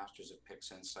philosophy at Masters of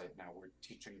Pix Insight. Now we're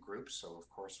teaching groups, so of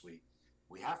course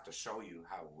we have to show you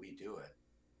how we do it.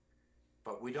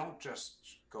 But we don't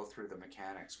just go through the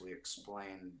mechanics. We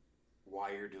explain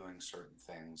why you're doing certain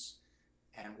things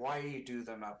and why you do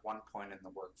them at one point in the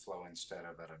workflow instead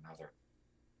of at another.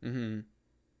 Mm-hmm.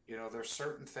 You know, there's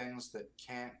certain things that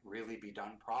can't really be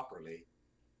done properly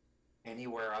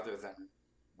anywhere other than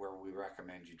where we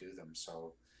recommend you do them.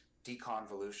 So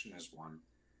deconvolution is one.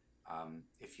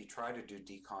 If you try to do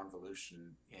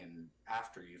deconvolution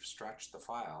after you've stretched the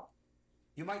file,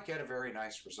 you might get a very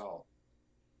nice result.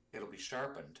 It'll be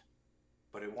sharpened,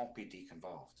 but it won't be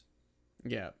deconvolved.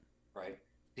 Yeah. Right?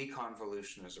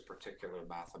 Deconvolution is a particular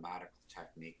mathematical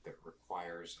technique that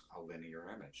requires a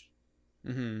linear image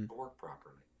Mm-hmm. to work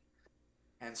properly.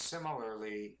 And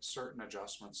similarly, certain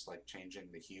adjustments like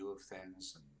changing the hue of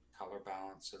things and color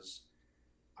balances,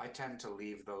 I tend to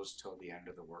leave those till the end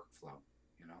of the workflow,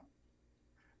 you know.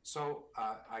 So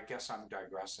I guess I'm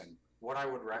digressing. What I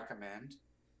would recommend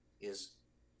is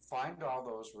find all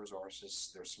those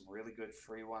resources. There's some really good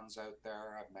free ones out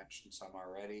there. I've mentioned some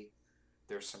already.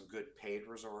 There's some good paid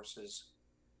resources.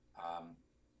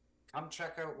 Come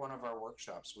check out one of our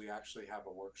workshops. We actually have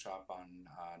a workshop on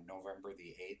November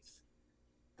the 8th,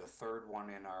 the third one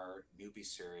in our newbie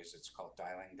series. It's called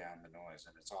Dialing Down the Noise,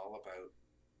 and it's all about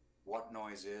what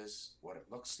noise is, what it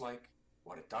looks like,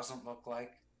 what it doesn't look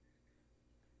like,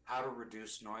 how to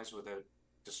reduce noise without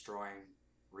destroying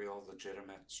real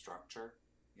legitimate structure,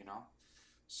 you know?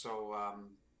 So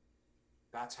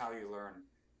that's how you learn.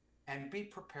 And be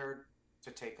prepared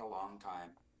to take a long time,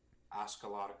 ask a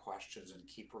lot of questions, and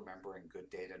keep remembering good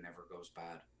data never goes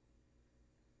bad.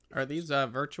 Are these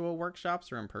virtual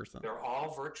workshops or in person? They're all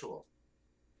virtual.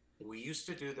 We used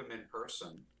to do them in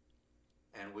person,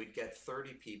 and we'd get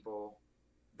 30 people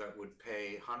that would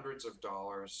pay hundreds of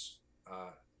dollars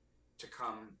to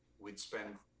come. We'd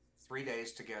spend 3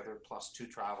 days together, plus 2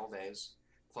 travel days,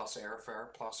 plus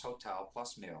airfare, plus hotel,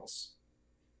 plus meals.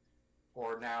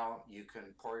 Or now you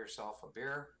can pour yourself a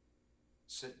beer,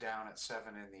 sit down at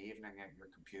 7 in the evening at your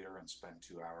computer and spend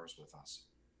 2 hours with us.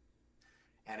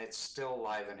 And it's still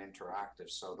live and interactive.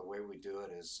 So the way we do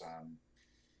it is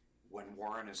when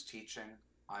Warren is teaching,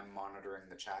 I'm monitoring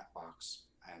the chat box,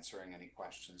 answering any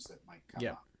questions that might come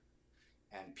Yep. up.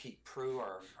 And Pete Prue,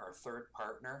 our third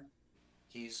partner,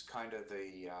 he's kind of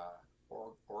the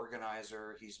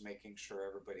organizer. He's making sure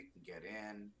everybody can get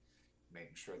in,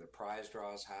 making sure the prize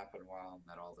draws happen well, and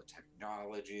that all the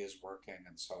technology is working,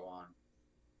 and so on.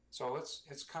 So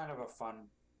it's kind of a fun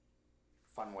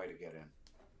way to get in.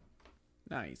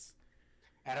 Nice.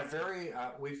 And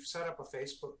we've set up a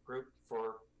Facebook group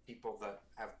for people that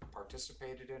have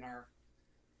participated in our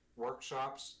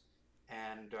workshops,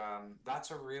 and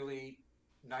that's a really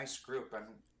nice group. And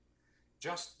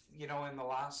just, in the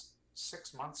last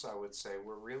 6 months, I would say,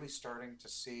 we're really starting to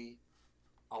see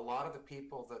a lot of the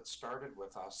people that started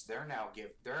with us, they're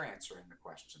answering the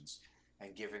questions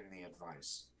and giving the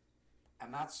advice.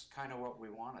 And that's kind of what we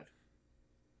wanted.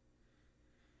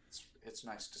 It's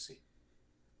nice to see.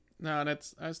 No, and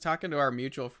I was talking to our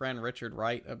mutual friend Richard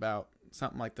Wright about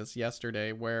something like this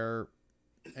yesterday, where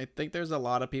I think there's a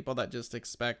lot of people that just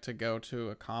expect to go to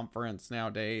a conference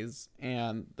nowadays,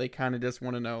 and they kind of just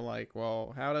want to know, like,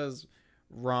 well, how does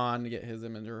Ron get his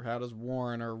image, or how does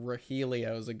Warren, or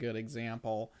Rogelio is a good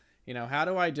example. How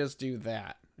do I just do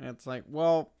that? And it's like,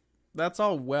 well, that's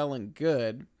all well and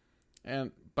good,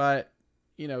 but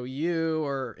you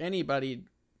or anybody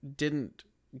didn't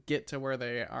get to where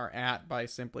they are at by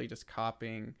simply just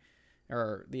copying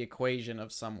or the equation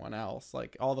of someone else.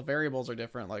 Like, all the variables are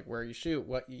different, like where you shoot,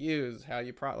 what you use, how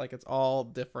you like, it's all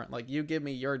different. Like, you give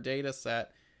me your data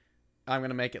set, I'm going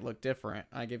to make it look different.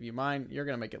 I give you mine, you're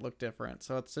going to make it look different.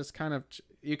 So it's just kind of,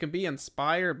 you can be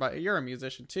inspired by, you're a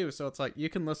musician too, so it's like you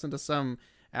can listen to some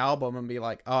album and be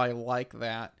like, oh, I like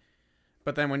that.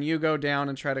 But then when you go down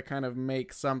and try to kind of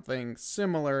make something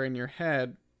similar in your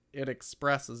head, it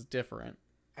expresses different.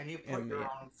 And you put your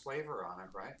own flavor on it,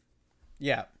 right?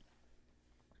 Yeah.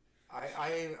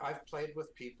 I've played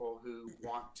with people who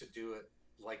want to do it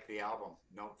like the album,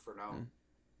 note for note.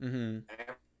 Mm-hmm. And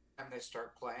every time they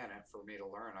start playing it for me to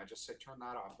learn, I just say, turn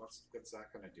that off. What's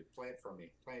that going to do? Play it for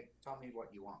me. Tell me what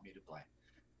you want me to play.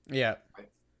 Yeah.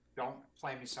 Don't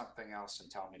play me something else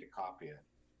and tell me to copy it.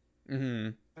 Mm-hmm.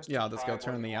 Yeah, I'll just go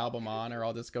turn the album on, or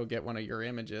I'll just go get one of your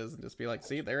images and just be like,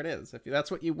 see, there it is. If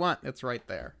that's what you want, it's right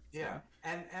there. Yeah. So.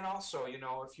 And also,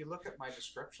 if you look at my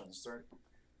descriptions,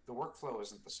 the workflow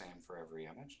isn't the same for every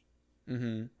image.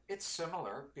 Mm-hmm. It's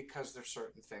similar because there's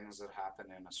certain things that happen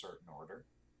in a certain order.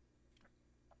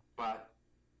 But,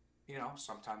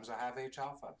 sometimes I have H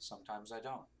alpha, sometimes I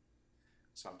don't.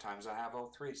 Sometimes I have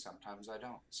O3, sometimes I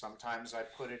don't. Sometimes I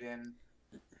put it in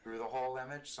through the whole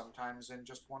image, sometimes in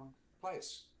just one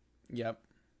place. Yep.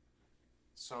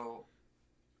 So,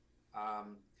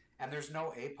 and there's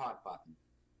no APOD button,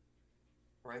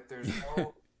 right? There's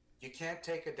no, you can't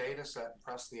take a data set and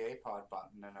press the APOD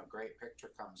button and a great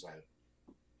picture comes out.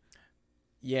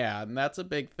 Yeah, and that's a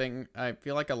big thing. I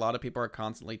feel like a lot of people are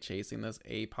constantly chasing this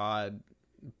APOD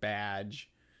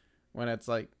badge when it's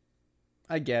like,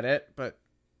 I get it, but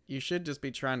you should just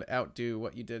be trying to outdo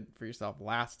what you did for yourself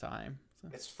last time. So.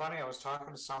 It's funny, I was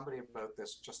talking to somebody about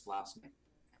this just last night,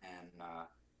 and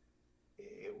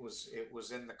it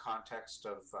was in the context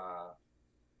of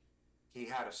he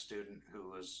had a student who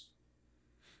was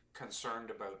concerned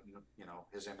about,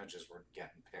 his images were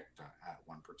getting picked at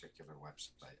one particular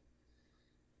website.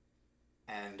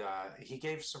 And he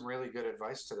gave some really good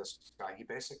advice to this guy. He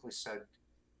basically said,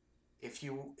 if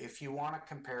you want to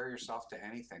compare yourself to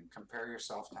anything, compare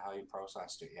yourself to how you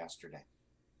processed it yesterday.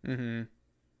 Mm-hmm.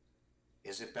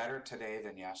 Is it better today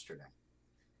than yesterday?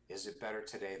 Is it better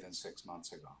today than 6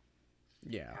 months ago?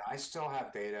 Yeah. And I still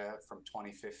have data from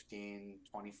 2015,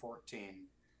 2014,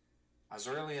 as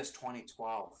early as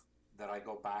 2012 that I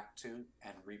go back to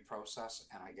and reprocess,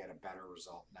 and I get a better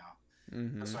result now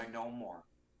because I know more.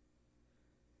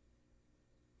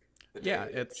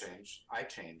 It's changed. I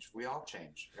change. We all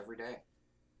change every day.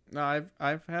 No,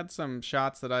 I've had some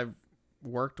shots that I've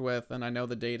worked with, and I know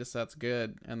the data set's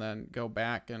good, and then go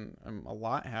back and a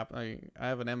lot happened. I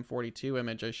have an M42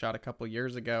 image I shot a couple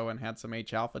years ago and had some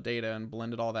H alpha data and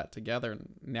blended all that together, and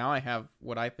now I have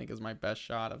what I think is my best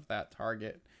shot of that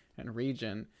target and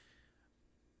region.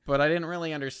 But I didn't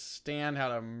really understand how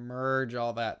to merge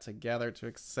all that together to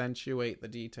accentuate the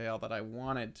detail that I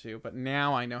wanted to. But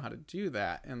now I know how to do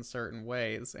that in certain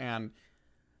ways. And,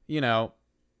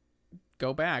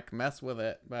 go back, mess with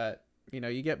it. But,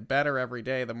 you get better every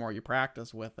day the more you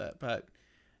practice with it. But,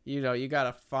 you got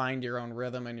to find your own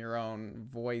rhythm and your own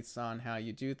voice on how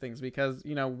you do things. Because,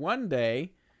 one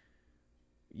day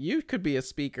you could be a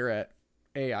speaker at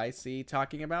AIC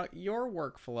talking about your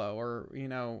workflow or,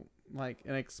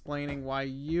 and explaining why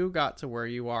you got to where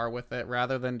you are with it,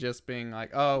 rather than just being like,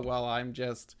 oh, well, I'm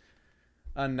just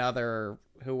another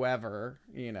whoever,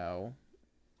 you know,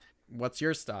 what's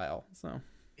your style? So,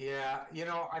 Yeah,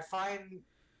 I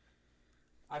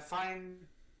find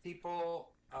people.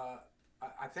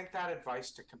 I think that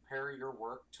advice to compare your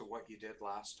work to what you did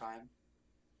last time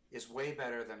is way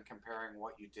better than comparing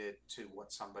what you did to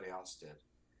what somebody else did.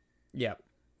 yep.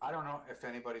 I don't know if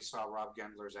anybody saw Rob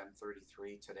Gendler's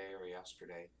M33 today or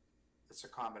yesterday. It's a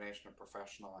combination of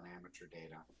professional and amateur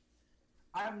data.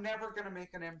 I'm never going to make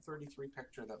an M33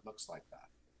 picture that looks like that.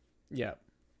 Yep.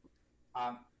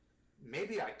 Um,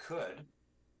 Maybe I could,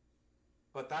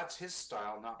 but that's his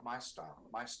style, not my style.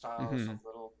 My style is Mhm.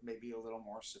 maybe a little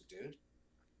more subdued.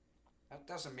 That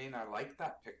doesn't mean I like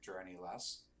that picture any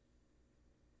less.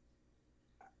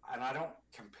 And I don't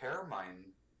compare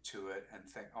mine to it and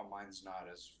think, oh, mine's not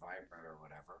as vibrant or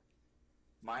whatever.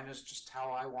 Mine is just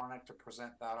how I want it to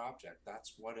present that object.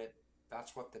 That's what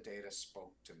the data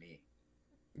spoke to me.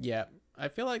 Yeah, I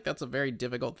feel like that's a very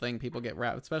difficult thing people get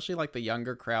wrapped, especially like the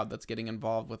younger crowd that's getting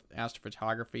involved with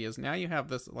astrophotography. Is now you have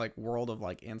this like world of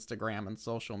like Instagram and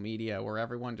social media where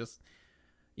everyone just,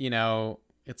 you know,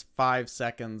 it's 5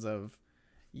 seconds of,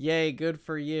 yay, good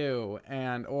for you,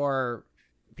 and or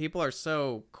people are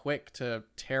so quick to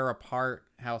tear apart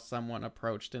how someone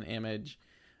approached an image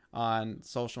on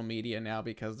social media now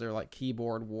because they're like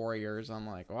keyboard warriors. I'm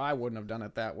like, well, I wouldn't have done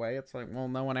it that way. It's like, well,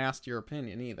 no one asked your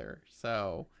opinion either.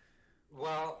 So,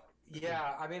 Well,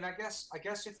 yeah, I mean, I guess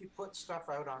if you put stuff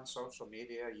out on social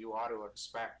media, you ought to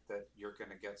expect that you're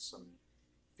going to get some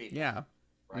feedback, yeah.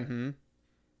 right? Mm-hmm.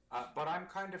 But I'm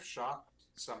kind of shocked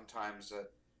sometimes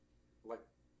that, like,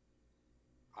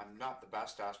 I'm not the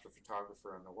best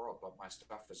astrophotographer in the world, but my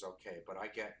stuff is okay. But I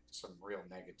get some real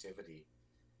negativity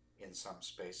in some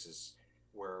spaces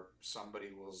where somebody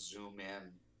will zoom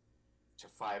in to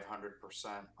 500%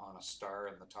 on a star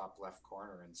in the top left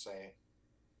corner and say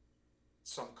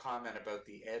some comment about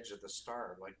the edge of the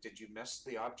star. Like, did you miss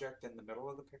the object in the middle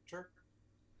of the picture?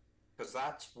 Because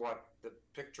that's what the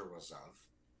picture was of.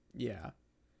 Yeah.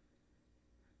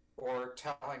 Or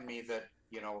telling me that,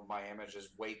 my image is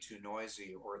way too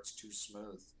noisy or it's too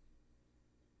smooth.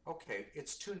 Okay,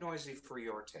 it's too noisy for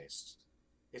your taste.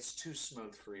 It's too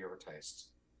smooth for your taste.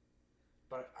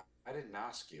 But I didn't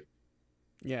ask you.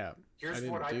 Yeah. I Here's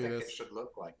what didn't I do think it this. should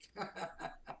look like.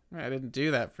 I didn't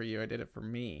do that for you. I did it for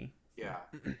me. So.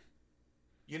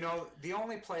 Yeah. The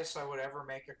only place I would ever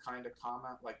make a kind of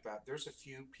comment like that, there's a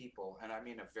few people, and I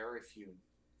mean a very few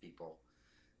people,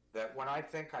 that when I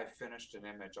think I've finished an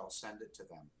image, I'll send it to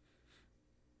them.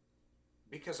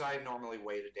 Because I normally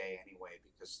wait a day anyway,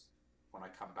 because when I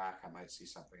come back, I might see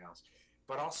something else.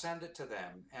 But I'll send it to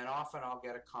them, and often I'll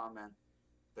get a comment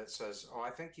that says, oh, I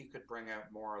think you could bring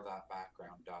out more of that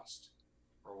background dust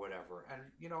or whatever. And,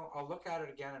 I'll look at it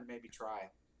again and maybe try.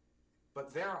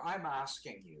 But there, I'm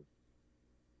asking you,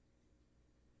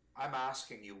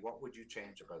 what would you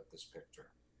change about this picture?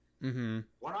 Mm-hmm.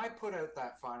 When I put out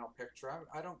that final picture,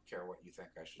 I don't care what you think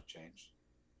I should change.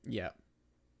 Yeah.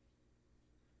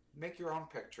 Make your own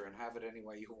picture and have it any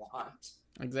way you want.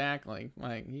 Exactly.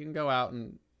 Like you can go out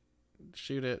and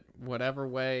shoot it whatever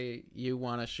way you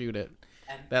want to shoot it.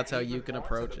 And That's how even you can more to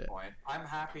approach the it. point, I'm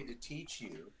happy to teach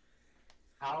you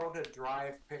how to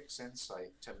drive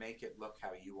PixInsight to make it look how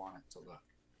you want it to look.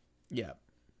 Yeah.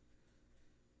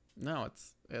 No,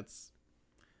 it's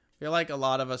I feel like a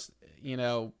lot of us, you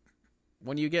know,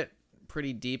 when you get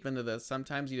pretty deep into this,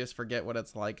 sometimes you just forget what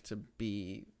it's like to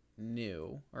be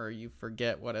new, or you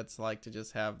forget what it's like to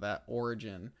just have that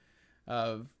origin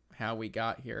of how we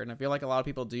got here. And I feel like a lot of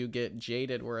people do get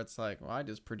jaded where it's like, well, I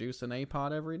just produce an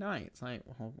APOD every night. It's like,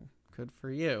 well, good for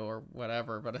you or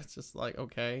whatever. But it's just like,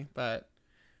 okay, but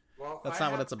Well, that's I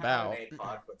not what haven't it's had an about.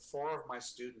 APOD, but four of my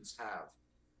students have.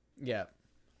 Yeah.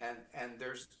 And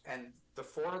the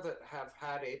four that have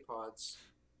had APODs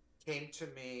came to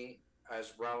me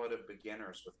as relative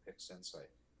beginners with PixInsight.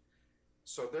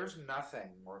 So there's nothing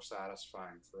more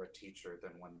satisfying for a teacher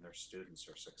than when their students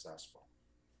are successful.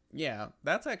 Yeah.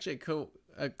 That's actually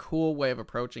a cool way of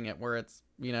approaching it where it's,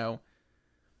 you know,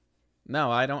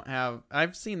 no, I don't have.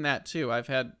 I've seen that too. I've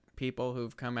had people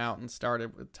who've come out and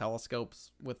started with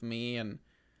telescopes with me, and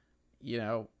you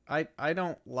know, I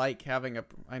don't like having a.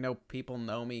 I know people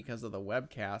know me because of the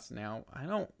webcast now. I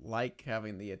don't like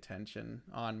having the attention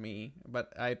on me,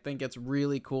 but I think it's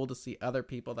really cool to see other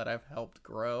people that I've helped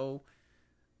grow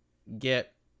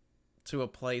get to a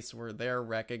place where they're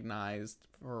recognized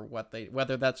for what they,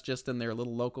 whether that's just in their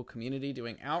little local community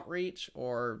doing outreach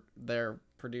or they're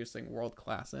producing world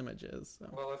class images. So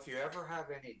Well, if you ever have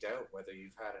any doubt whether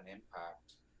you've had an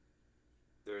impact,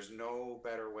 there's no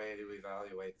better way to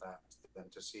evaluate that than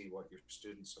to see what your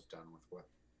students have done with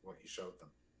what you showed them.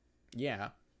 Yeah.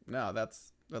 No,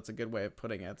 that's a good way of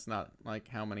putting it. It's not like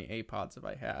how many APODs have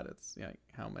I had. It's like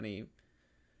how many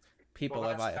Well, people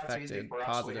have I that's easy affected for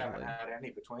us. We haven't positively. had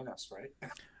any between us, right?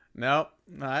 Nope.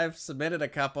 I've submitted a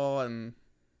couple, and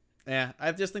yeah,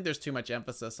 I just think there's too much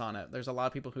emphasis on it. There's a lot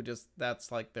of people who just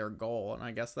that's like their goal, and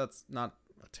I guess that's not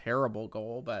a terrible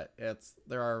goal, but it's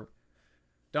there are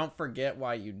don't forget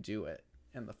why you do it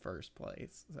in the first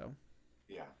place. So,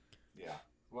 Yeah, yeah.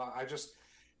 Well,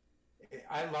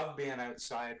 I love being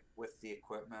outside with the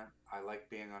equipment. I like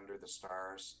being under the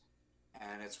stars,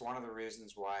 and it's one of the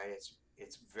reasons why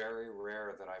it's very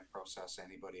rare that I process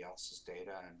anybody else's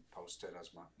data and post it as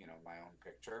my own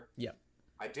picture. yeah.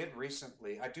 I did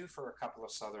recently. I do for a couple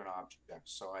of southern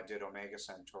objects. So I did Omega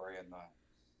Centauri and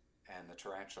the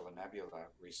Tarantula Nebula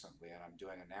recently, and I'm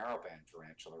doing a narrowband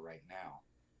tarantula right now.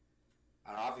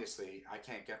 And obviously, I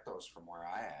can't get those from where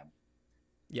I am,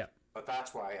 Yeah. but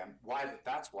that's why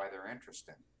they're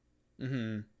interesting.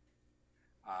 Mhm.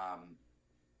 Um,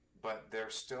 but they're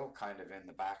still kind of in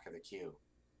the back of the queue.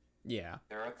 Yeah.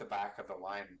 They're at the back of the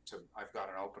line. I've got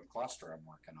an open cluster I'm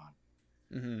working on.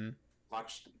 Mhm.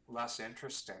 Much less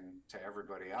interesting to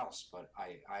everybody else, but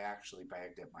I actually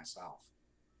bagged it myself.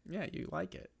 Yeah, you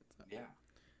like it. So. Yeah.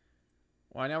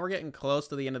 Well, I know we're getting close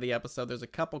to the end of the episode. There's a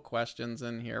couple questions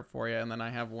in here for you, and then I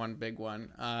have one big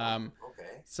one.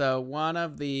 Okay. So one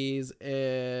of these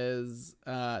is,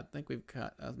 I think we've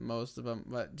cut most of them,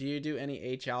 but do you do any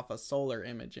H alpha solar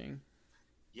imaging?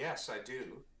 Yes, I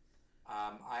do.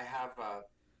 I have a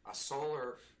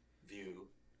solar view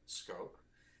scope,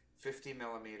 50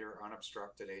 millimeter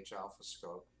unobstructed H alpha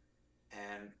scope,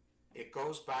 and it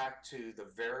goes back to the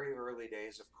very early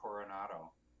days of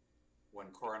Coronado, when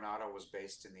Coronado was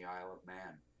based in the Isle of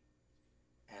Man.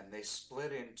 And they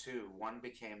split in two. One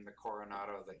became the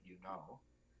Coronado that you know,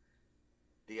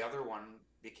 the other one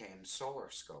became Solar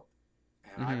Scope.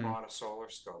 And I Mm-hmm. bought a Solar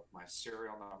Scope. My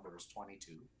serial number is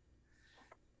 22.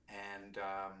 And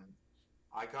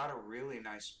I got a really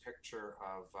nice picture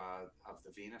of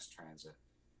the Venus transit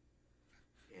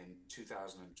in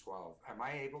 2012. Am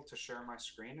I able to share my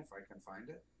screen if I can find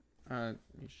it?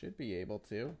 You should be able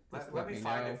to. Just Let let me me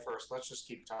find know. it first. Let's just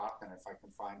keep talking. If I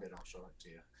can find it, I'll show it to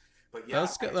you. But yeah,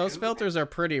 I Those do. filters are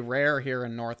pretty rare here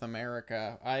in North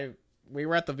America. We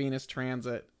were at the Venus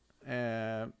Transit,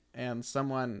 and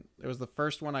someone it was the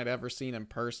first one I'd ever seen in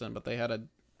person, but they had a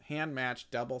hand matched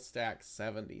double stack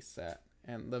 70 set,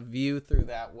 and the view through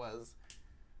that was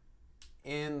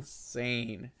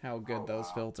insane. How good Oh those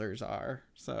wow. filters are.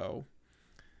 So,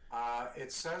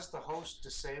 It says the host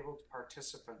disabled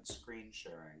participant screen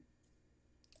sharing.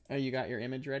 oh, you got your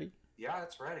image ready? Yeah,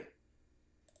 it's ready.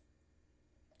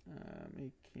 Let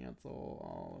me cancel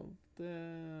all of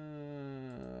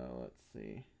the. Let's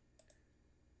see.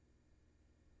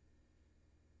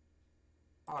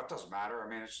 Oh, it doesn't matter. I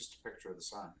mean, it's just a picture of the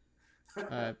sun.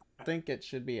 I think it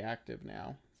should be active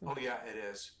now. So. Oh yeah, it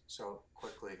is. So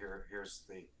quickly here's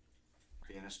the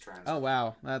Venus Oh transit.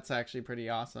 wow, that's actually pretty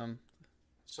awesome.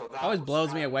 So Always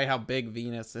blows me away how big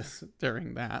Venus is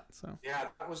during that. So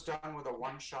that was done with a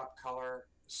one-shot color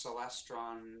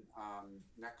Celestron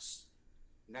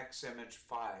next image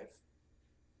 5,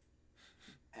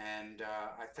 and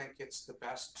I think it's the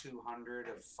best 200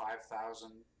 of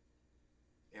 5,000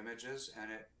 images,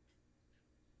 and it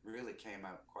really came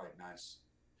out quite nice.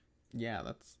 yeah,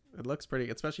 it looks pretty,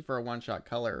 especially for a one shot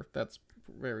color. That's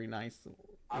very nice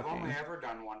I've only looking. ever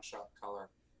done one-shot color.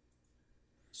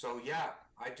 So yeah,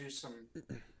 I do some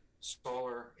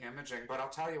solar imaging, but I'll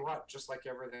tell you what, just like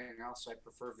everything else, I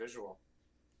prefer visual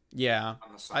Yeah, on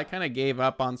the I sun. kind of gave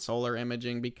up on solar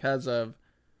imaging because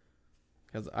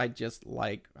I just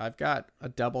like I've got a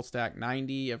double stack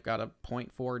 90. I've got a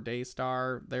point 0.4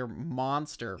 Daystar. They're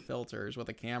monster filters with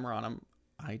a camera on them.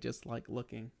 I just like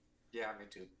looking. Yeah, me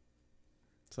too.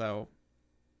 So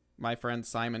my friend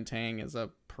Simon Tang is a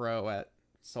pro at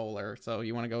solar. So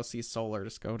you want to go see solar,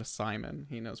 just go to Simon.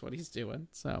 He knows what he's doing.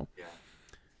 So Yeah.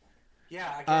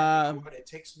 Yeah, again, you know um what? It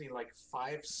takes me like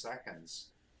 5 seconds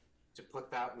to put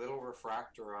that little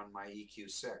refractor on my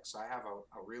EQ6. I have a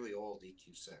really old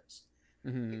EQ6.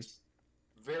 It mhm. takes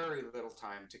very little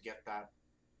time to get that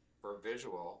for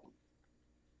visual,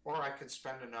 or I could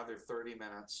spend another 30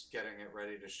 minutes getting it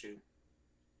ready to shoot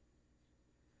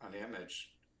an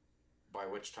image, by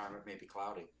which time it may be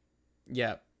cloudy.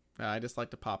 Yeah. I just like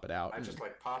to pop it out I just and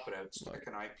like pop it out, look, stick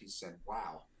an eyepiece in.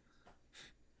 Wow.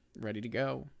 ready to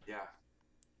go. Yeah.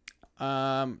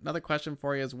 Another question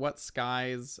for you is what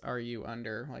skies are you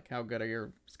under? Like how good are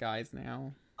your skies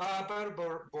now? About a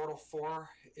Bortle 4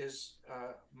 is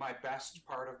my best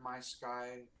part of my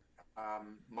sky.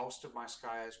 Most of my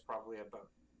sky is probably about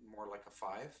more like a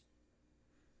 5.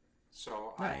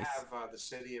 So I Nice. have the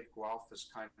city of Guelph is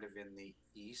kind of in the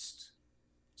east.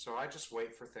 So I just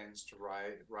wait for things to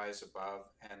rise above.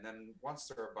 And then once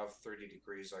they're above 30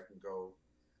 degrees, I can go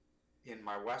in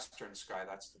my western sky.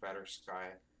 That's the better sky.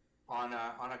 On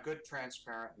a good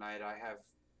transparent night, I have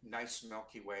nice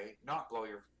Milky Way, not blow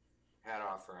your head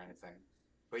off or anything,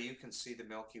 but you can see the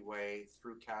Milky Way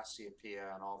through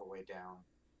Cassiopeia and all the way down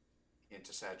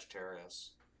into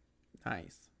Sagittarius.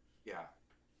 Nice. Yeah.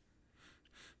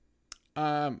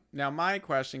 Now my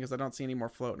question, because I don't see any more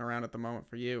floating around at the moment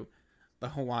for you, the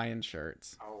Hawaiian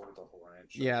shirts. Oh, the Hawaiian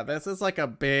shirt. Yeah, this is like a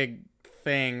big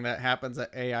thing that happens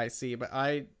at AIC, but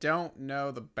I don't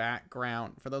know the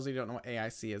background. For those of you who don't know what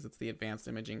AIC is, it's the Advanced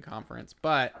Imaging Conference.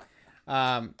 But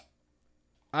um,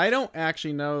 I don't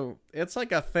actually know. It's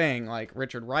like a thing. Like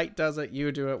Richard Wright does it,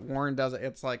 you do it, Warren does it.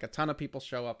 It's like a ton of people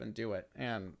show up and do it,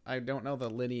 and I don't know the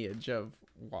lineage of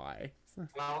why.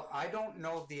 Well, I don't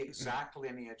know the exact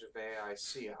lineage of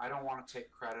AIC. I don't want to take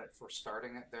credit for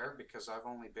starting it there because I've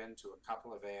only been to a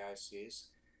couple of AICs.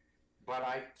 But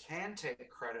I can take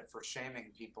credit for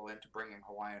shaming people into bringing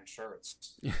Hawaiian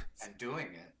shirts Yes. and doing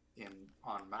it in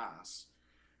en masse.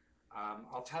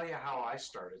 I'll tell you how I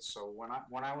started. So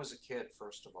when I was a kid,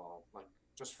 first of all, like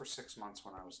just for 6 months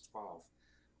when I was 12,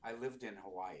 I lived in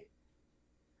Hawaii,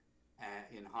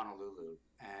 in Honolulu,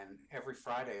 and every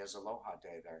Friday is Aloha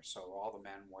Day there. So all the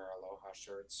men wear Aloha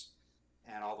shirts,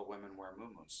 and all the women wear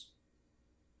muumuus.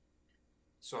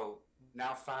 So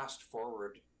now fast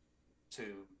forward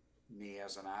to me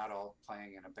as an adult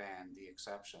playing in a band, The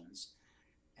Exceptions,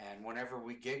 and whenever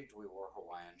we gigged, we wore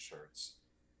Hawaiian shirts.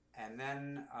 And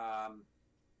then,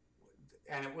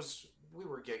 and it was we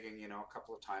were gigging, a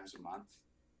couple of times a month.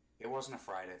 It wasn't a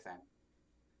Friday thing.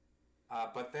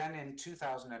 But then in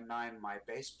 2009, my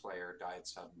bass player died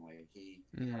suddenly. He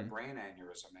had a brain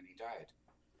aneurysm and he died.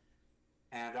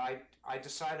 And I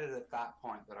decided at that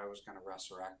point that I was going to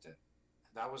resurrect it.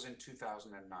 That was in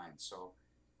 2009. So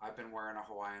I've been wearing a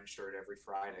Hawaiian shirt every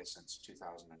Friday since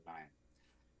 2009.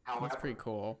 That's However, pretty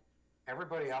cool.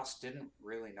 everybody else didn't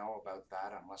really know about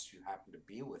that unless you happened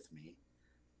to be with me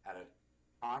at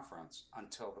a conference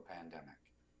until the pandemic.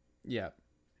 Yep.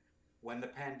 When the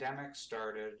pandemic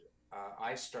started,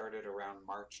 I started around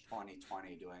March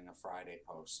 2020 doing a Friday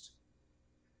post.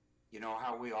 You know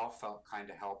how we all felt kind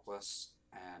of helpless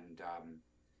and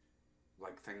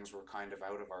like things were kind of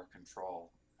out of our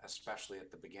control, especially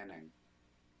at the beginning.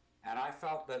 And I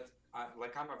felt that,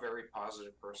 like, I'm a very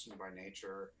positive person by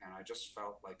nature, and I just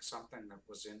felt like something that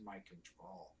was in my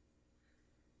control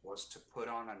was to put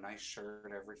on a nice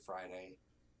shirt every Friday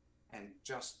and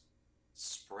just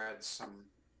spread some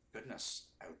goodness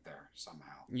out there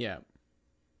somehow. Yeah.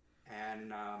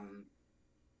 And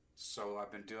so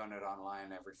I've been doing it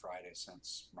online every Friday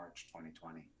since March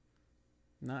 2020.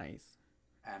 Nice.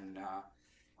 And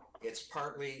it's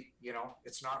partly,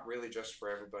 it's not really just for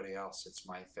everybody else. It's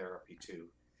my therapy too.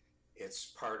 It's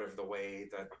part of the way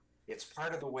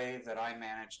that I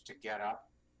manage to get up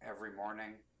every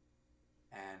morning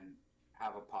and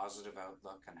have a positive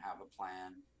outlook and have a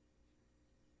plan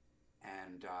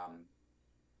and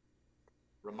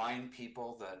remind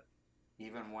people that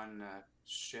even when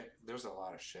there's a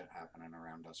lot of shit happening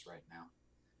around us right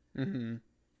now. Mm-hmm.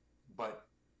 But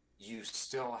you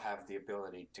still have the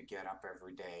ability to get up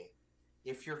every day.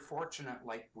 If you're fortunate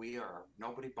like we are,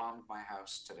 nobody bombed my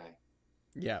house today.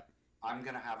 Yeah. I'm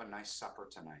going to have a nice supper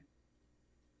tonight.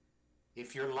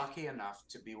 If you're lucky enough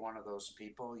to be one of those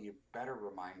people, you better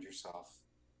remind yourself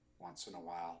once in a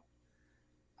while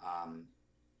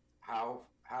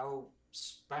how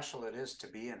special it is to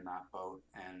be in that boat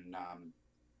and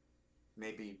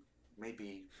maybe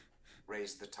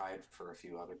raise the tide for a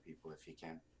few other people if you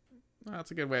can. Well,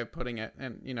 that's a good way of putting it.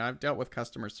 And, I've dealt with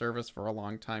customer service for a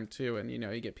long time, too. And,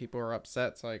 you get people who are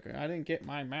upset. It's like, I didn't get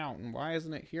my mount. And why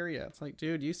isn't it here yet? It's like,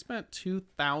 dude, you spent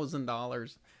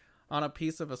 $2,000 on a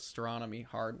piece of astronomy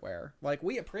hardware. Like,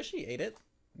 we appreciate it.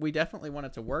 We definitely want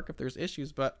it to work if there's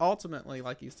issues. But ultimately,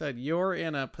 like you said, you're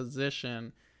in a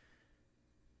position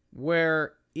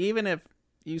where even if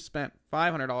you spent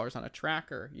 $500 on a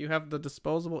tracker, you have the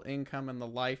disposable income and the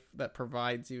life that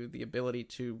provides you the ability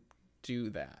to do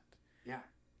that. Yeah.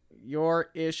 Your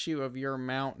issue of your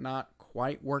mount not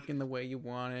quite working the way you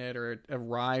wanted or it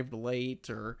arrived late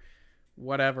or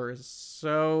whatever is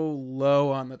so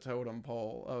low on the totem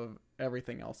pole of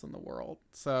everything else in the world.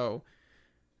 So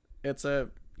is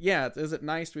it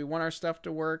nice? Do we want our stuff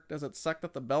to work? Does it suck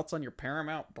that the belts on your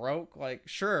Paramount broke? Like,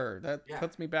 sure, that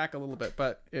puts me back a little bit,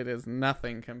 but it is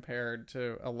nothing compared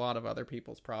to a lot of other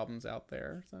people's problems out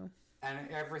there. So, and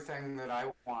everything that I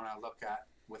want to look at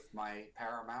with my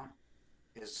Paramount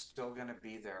is still going to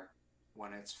be there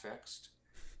when it's fixed,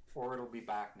 or it'll be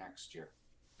back next year.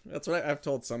 That's what I've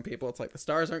told some people. It's like the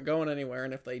stars aren't going anywhere,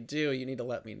 and if they do, you need to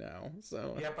let me know.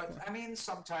 So Yeah, but I mean,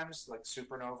 sometimes like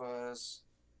supernovas,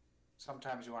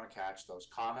 sometimes you want to catch those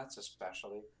comets,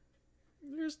 especially.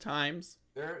 there's times.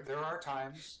 There are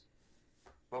times,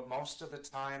 but most of the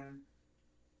time,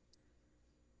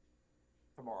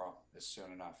 tomorrow is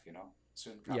soon enough.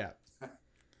 Soon coming. Yeah.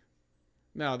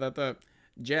 No, that the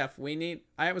Jeff, we need.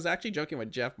 I was actually joking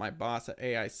with Jeff, my boss at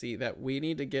AIC, that we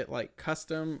need to get like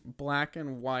custom black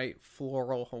and white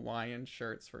floral Hawaiian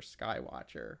shirts for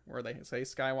Skywatcher, where they say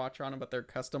Skywatcher on them, but they're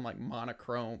custom like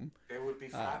monochrome. It would be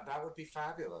that would be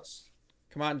fabulous.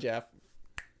 Come on, Jeff.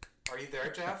 Are you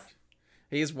there, Jeff?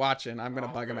 He's watching. I'm gonna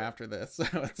bug him after this. So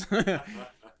it's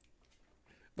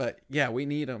but yeah, we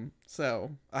need them.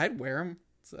 So I'd wear them.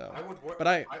 So I would wear, but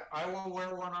I will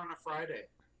wear one on a Friday.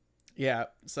 yeah,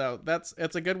 so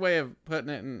it's a good way of putting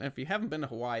it. And if you haven't been to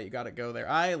Hawaii, you got to go there.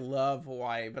 I love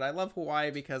Hawaii, but I love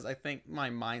Hawaii because I think my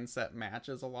mindset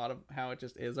matches a lot of how it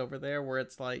just is over there, where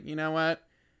it's like, you know what?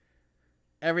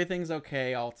 Everything's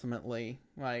okay ultimately.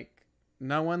 Like,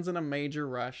 no one's in a major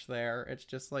rush there. It's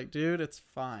just like, dude, it's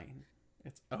fine.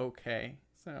 It's okay.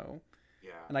 So,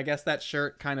 Yeah. and I guess that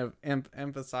shirt kind of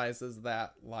emphasizes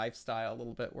that lifestyle a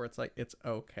little bit, where it's like, it's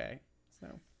okay.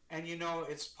 So. And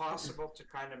it's possible to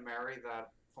kind of marry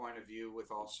that point of view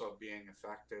with also being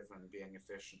effective and being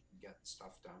efficient and getting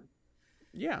stuff done.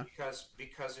 Yeah.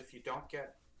 Because if you don't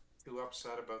get too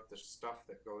upset about the stuff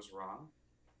that goes wrong,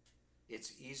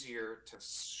 it's easier to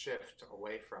shift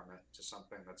away from it to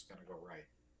something that's going to go right.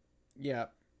 Yeah.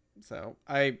 So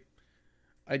I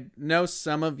know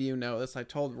some of you know this. I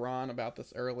told Ron about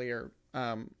this earlier.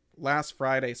 Last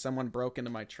Friday, someone broke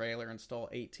into my trailer and stole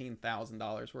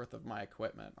 $18,000 worth of my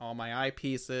equipment. All my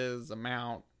eyepieces, a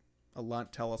mount, a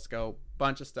Lunt telescope,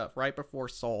 bunch of stuff right before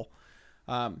Seoul.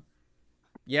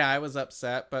 Yeah, I was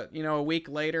upset, but a week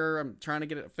later, I'm trying to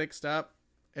get it fixed up.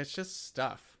 It's just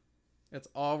stuff. It's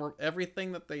all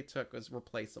everything that they took was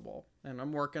replaceable, and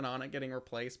I'm working on it getting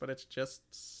replaced, but it's just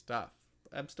stuff.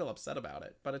 I'm still upset about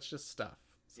it, but it's just stuff.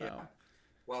 So. Yeah.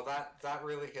 Well, that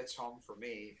really hits home for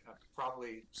me.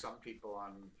 Probably some people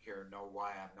on here know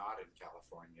why I'm not in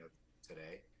California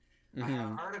today. I had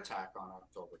a heart attack on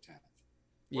October 10th.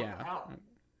 What Yeah. the hell?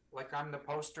 Like, I'm the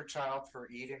poster child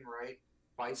for eating right,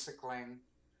 bicycling,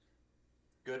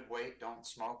 good weight, don't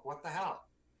smoke. What the hell?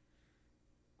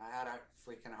 I had a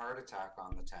freaking heart attack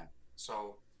on the 10th.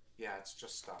 So, yeah, it's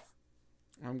just stuff.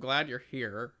 I'm glad you're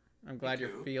here. I'm glad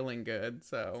you're feeling good.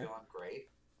 So feeling great.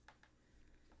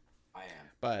 I am.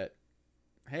 But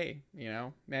hey,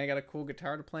 now I got a cool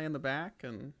guitar to play in the back,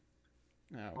 and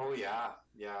oh yeah,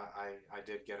 I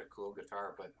did get a cool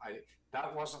guitar, but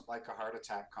that wasn't like a heart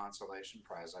attack consolation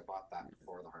prize. I bought that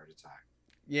before the heart attack.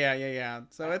 Yeah.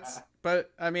 So it's,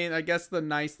 but I mean, I guess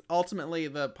ultimately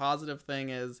the positive thing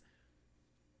is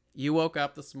you woke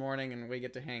up this morning and we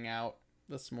get to hang out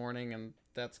this morning, and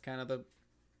that's kind of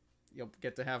you'll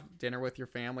get to have dinner with your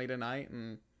family tonight,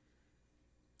 and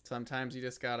sometimes you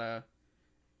just gotta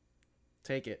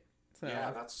take it. So.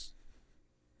 Yeah,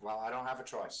 well, I don't have a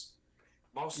choice.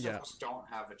 Most of us don't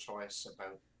have a choice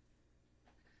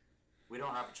we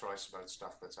don't have a choice about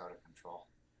stuff that's out of control.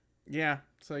 Yeah,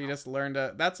 so you just learn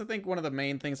to, that's I think one of the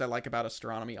main things I like about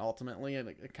astronomy ultimately, and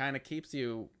it kind of keeps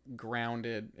you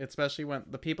grounded, especially when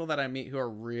the people that I meet who are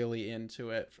really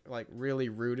into it, like really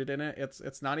rooted in it,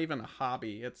 it's not even a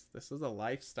hobby, this is a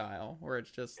lifestyle where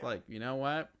it's just like, you know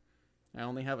what? I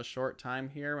only have a short time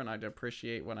here, and I'd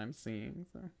appreciate what I'm seeing.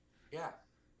 So. Yeah,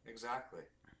 exactly.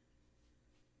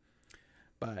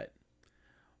 But,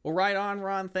 well, right on,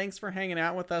 Ron. Thanks for hanging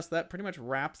out with us. That pretty much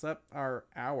wraps up our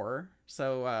hour.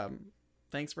 So,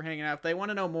 thanks for hanging out. If they want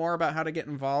to know more about how to get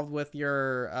involved with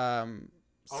your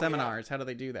seminars, how do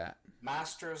they do that?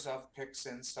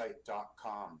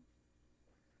 mastersofpixinsight.com.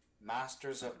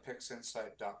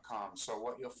 mastersofpixinsight.com. So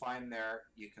what you'll find there,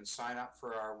 you can sign up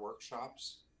for our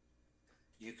workshops.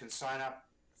 You can sign up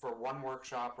for one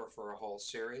workshop or for a whole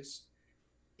series.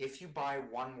 If you buy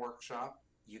one workshop,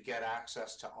 you get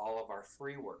access to all of our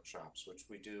free workshops, which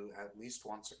we do at least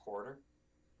once a quarter.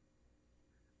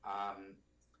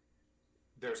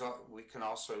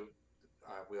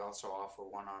 We also offer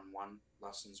one-on-one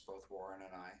lessons, both Warren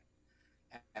and I.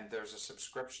 And there's a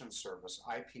subscription service,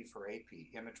 IP for AP,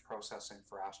 image processing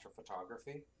for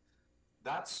astrophotography.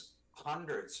 That's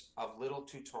hundreds of little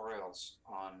tutorials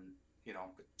on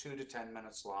 2 to 10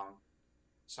 minutes long,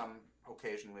 some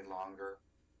occasionally longer,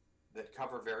 that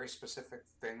cover very specific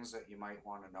things that you might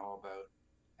want to know about.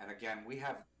 And again, we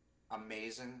have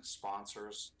amazing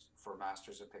sponsors for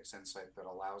Masters of Pix Insight that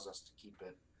allows us to keep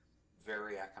it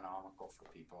very economical for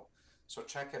people. So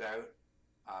check it out.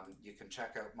 You can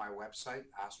check out my website,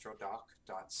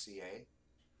 Astrodoc.ca.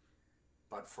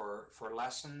 But for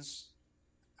lessons,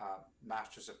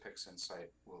 Masters of Pix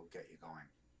Insight will get you going.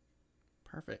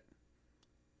 Perfect.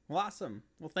 Well, awesome.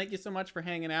 Well, thank you so much for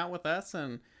hanging out with us,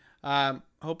 and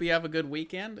hope you have a good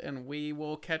weekend, and we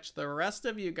will catch the rest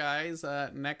of you guys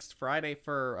next Friday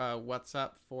for What's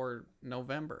Up for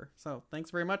November. So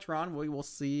thanks very much, Ron. We will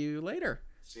see you later.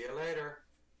 See you later.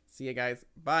 See you guys.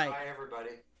 Bye. Bye, everybody.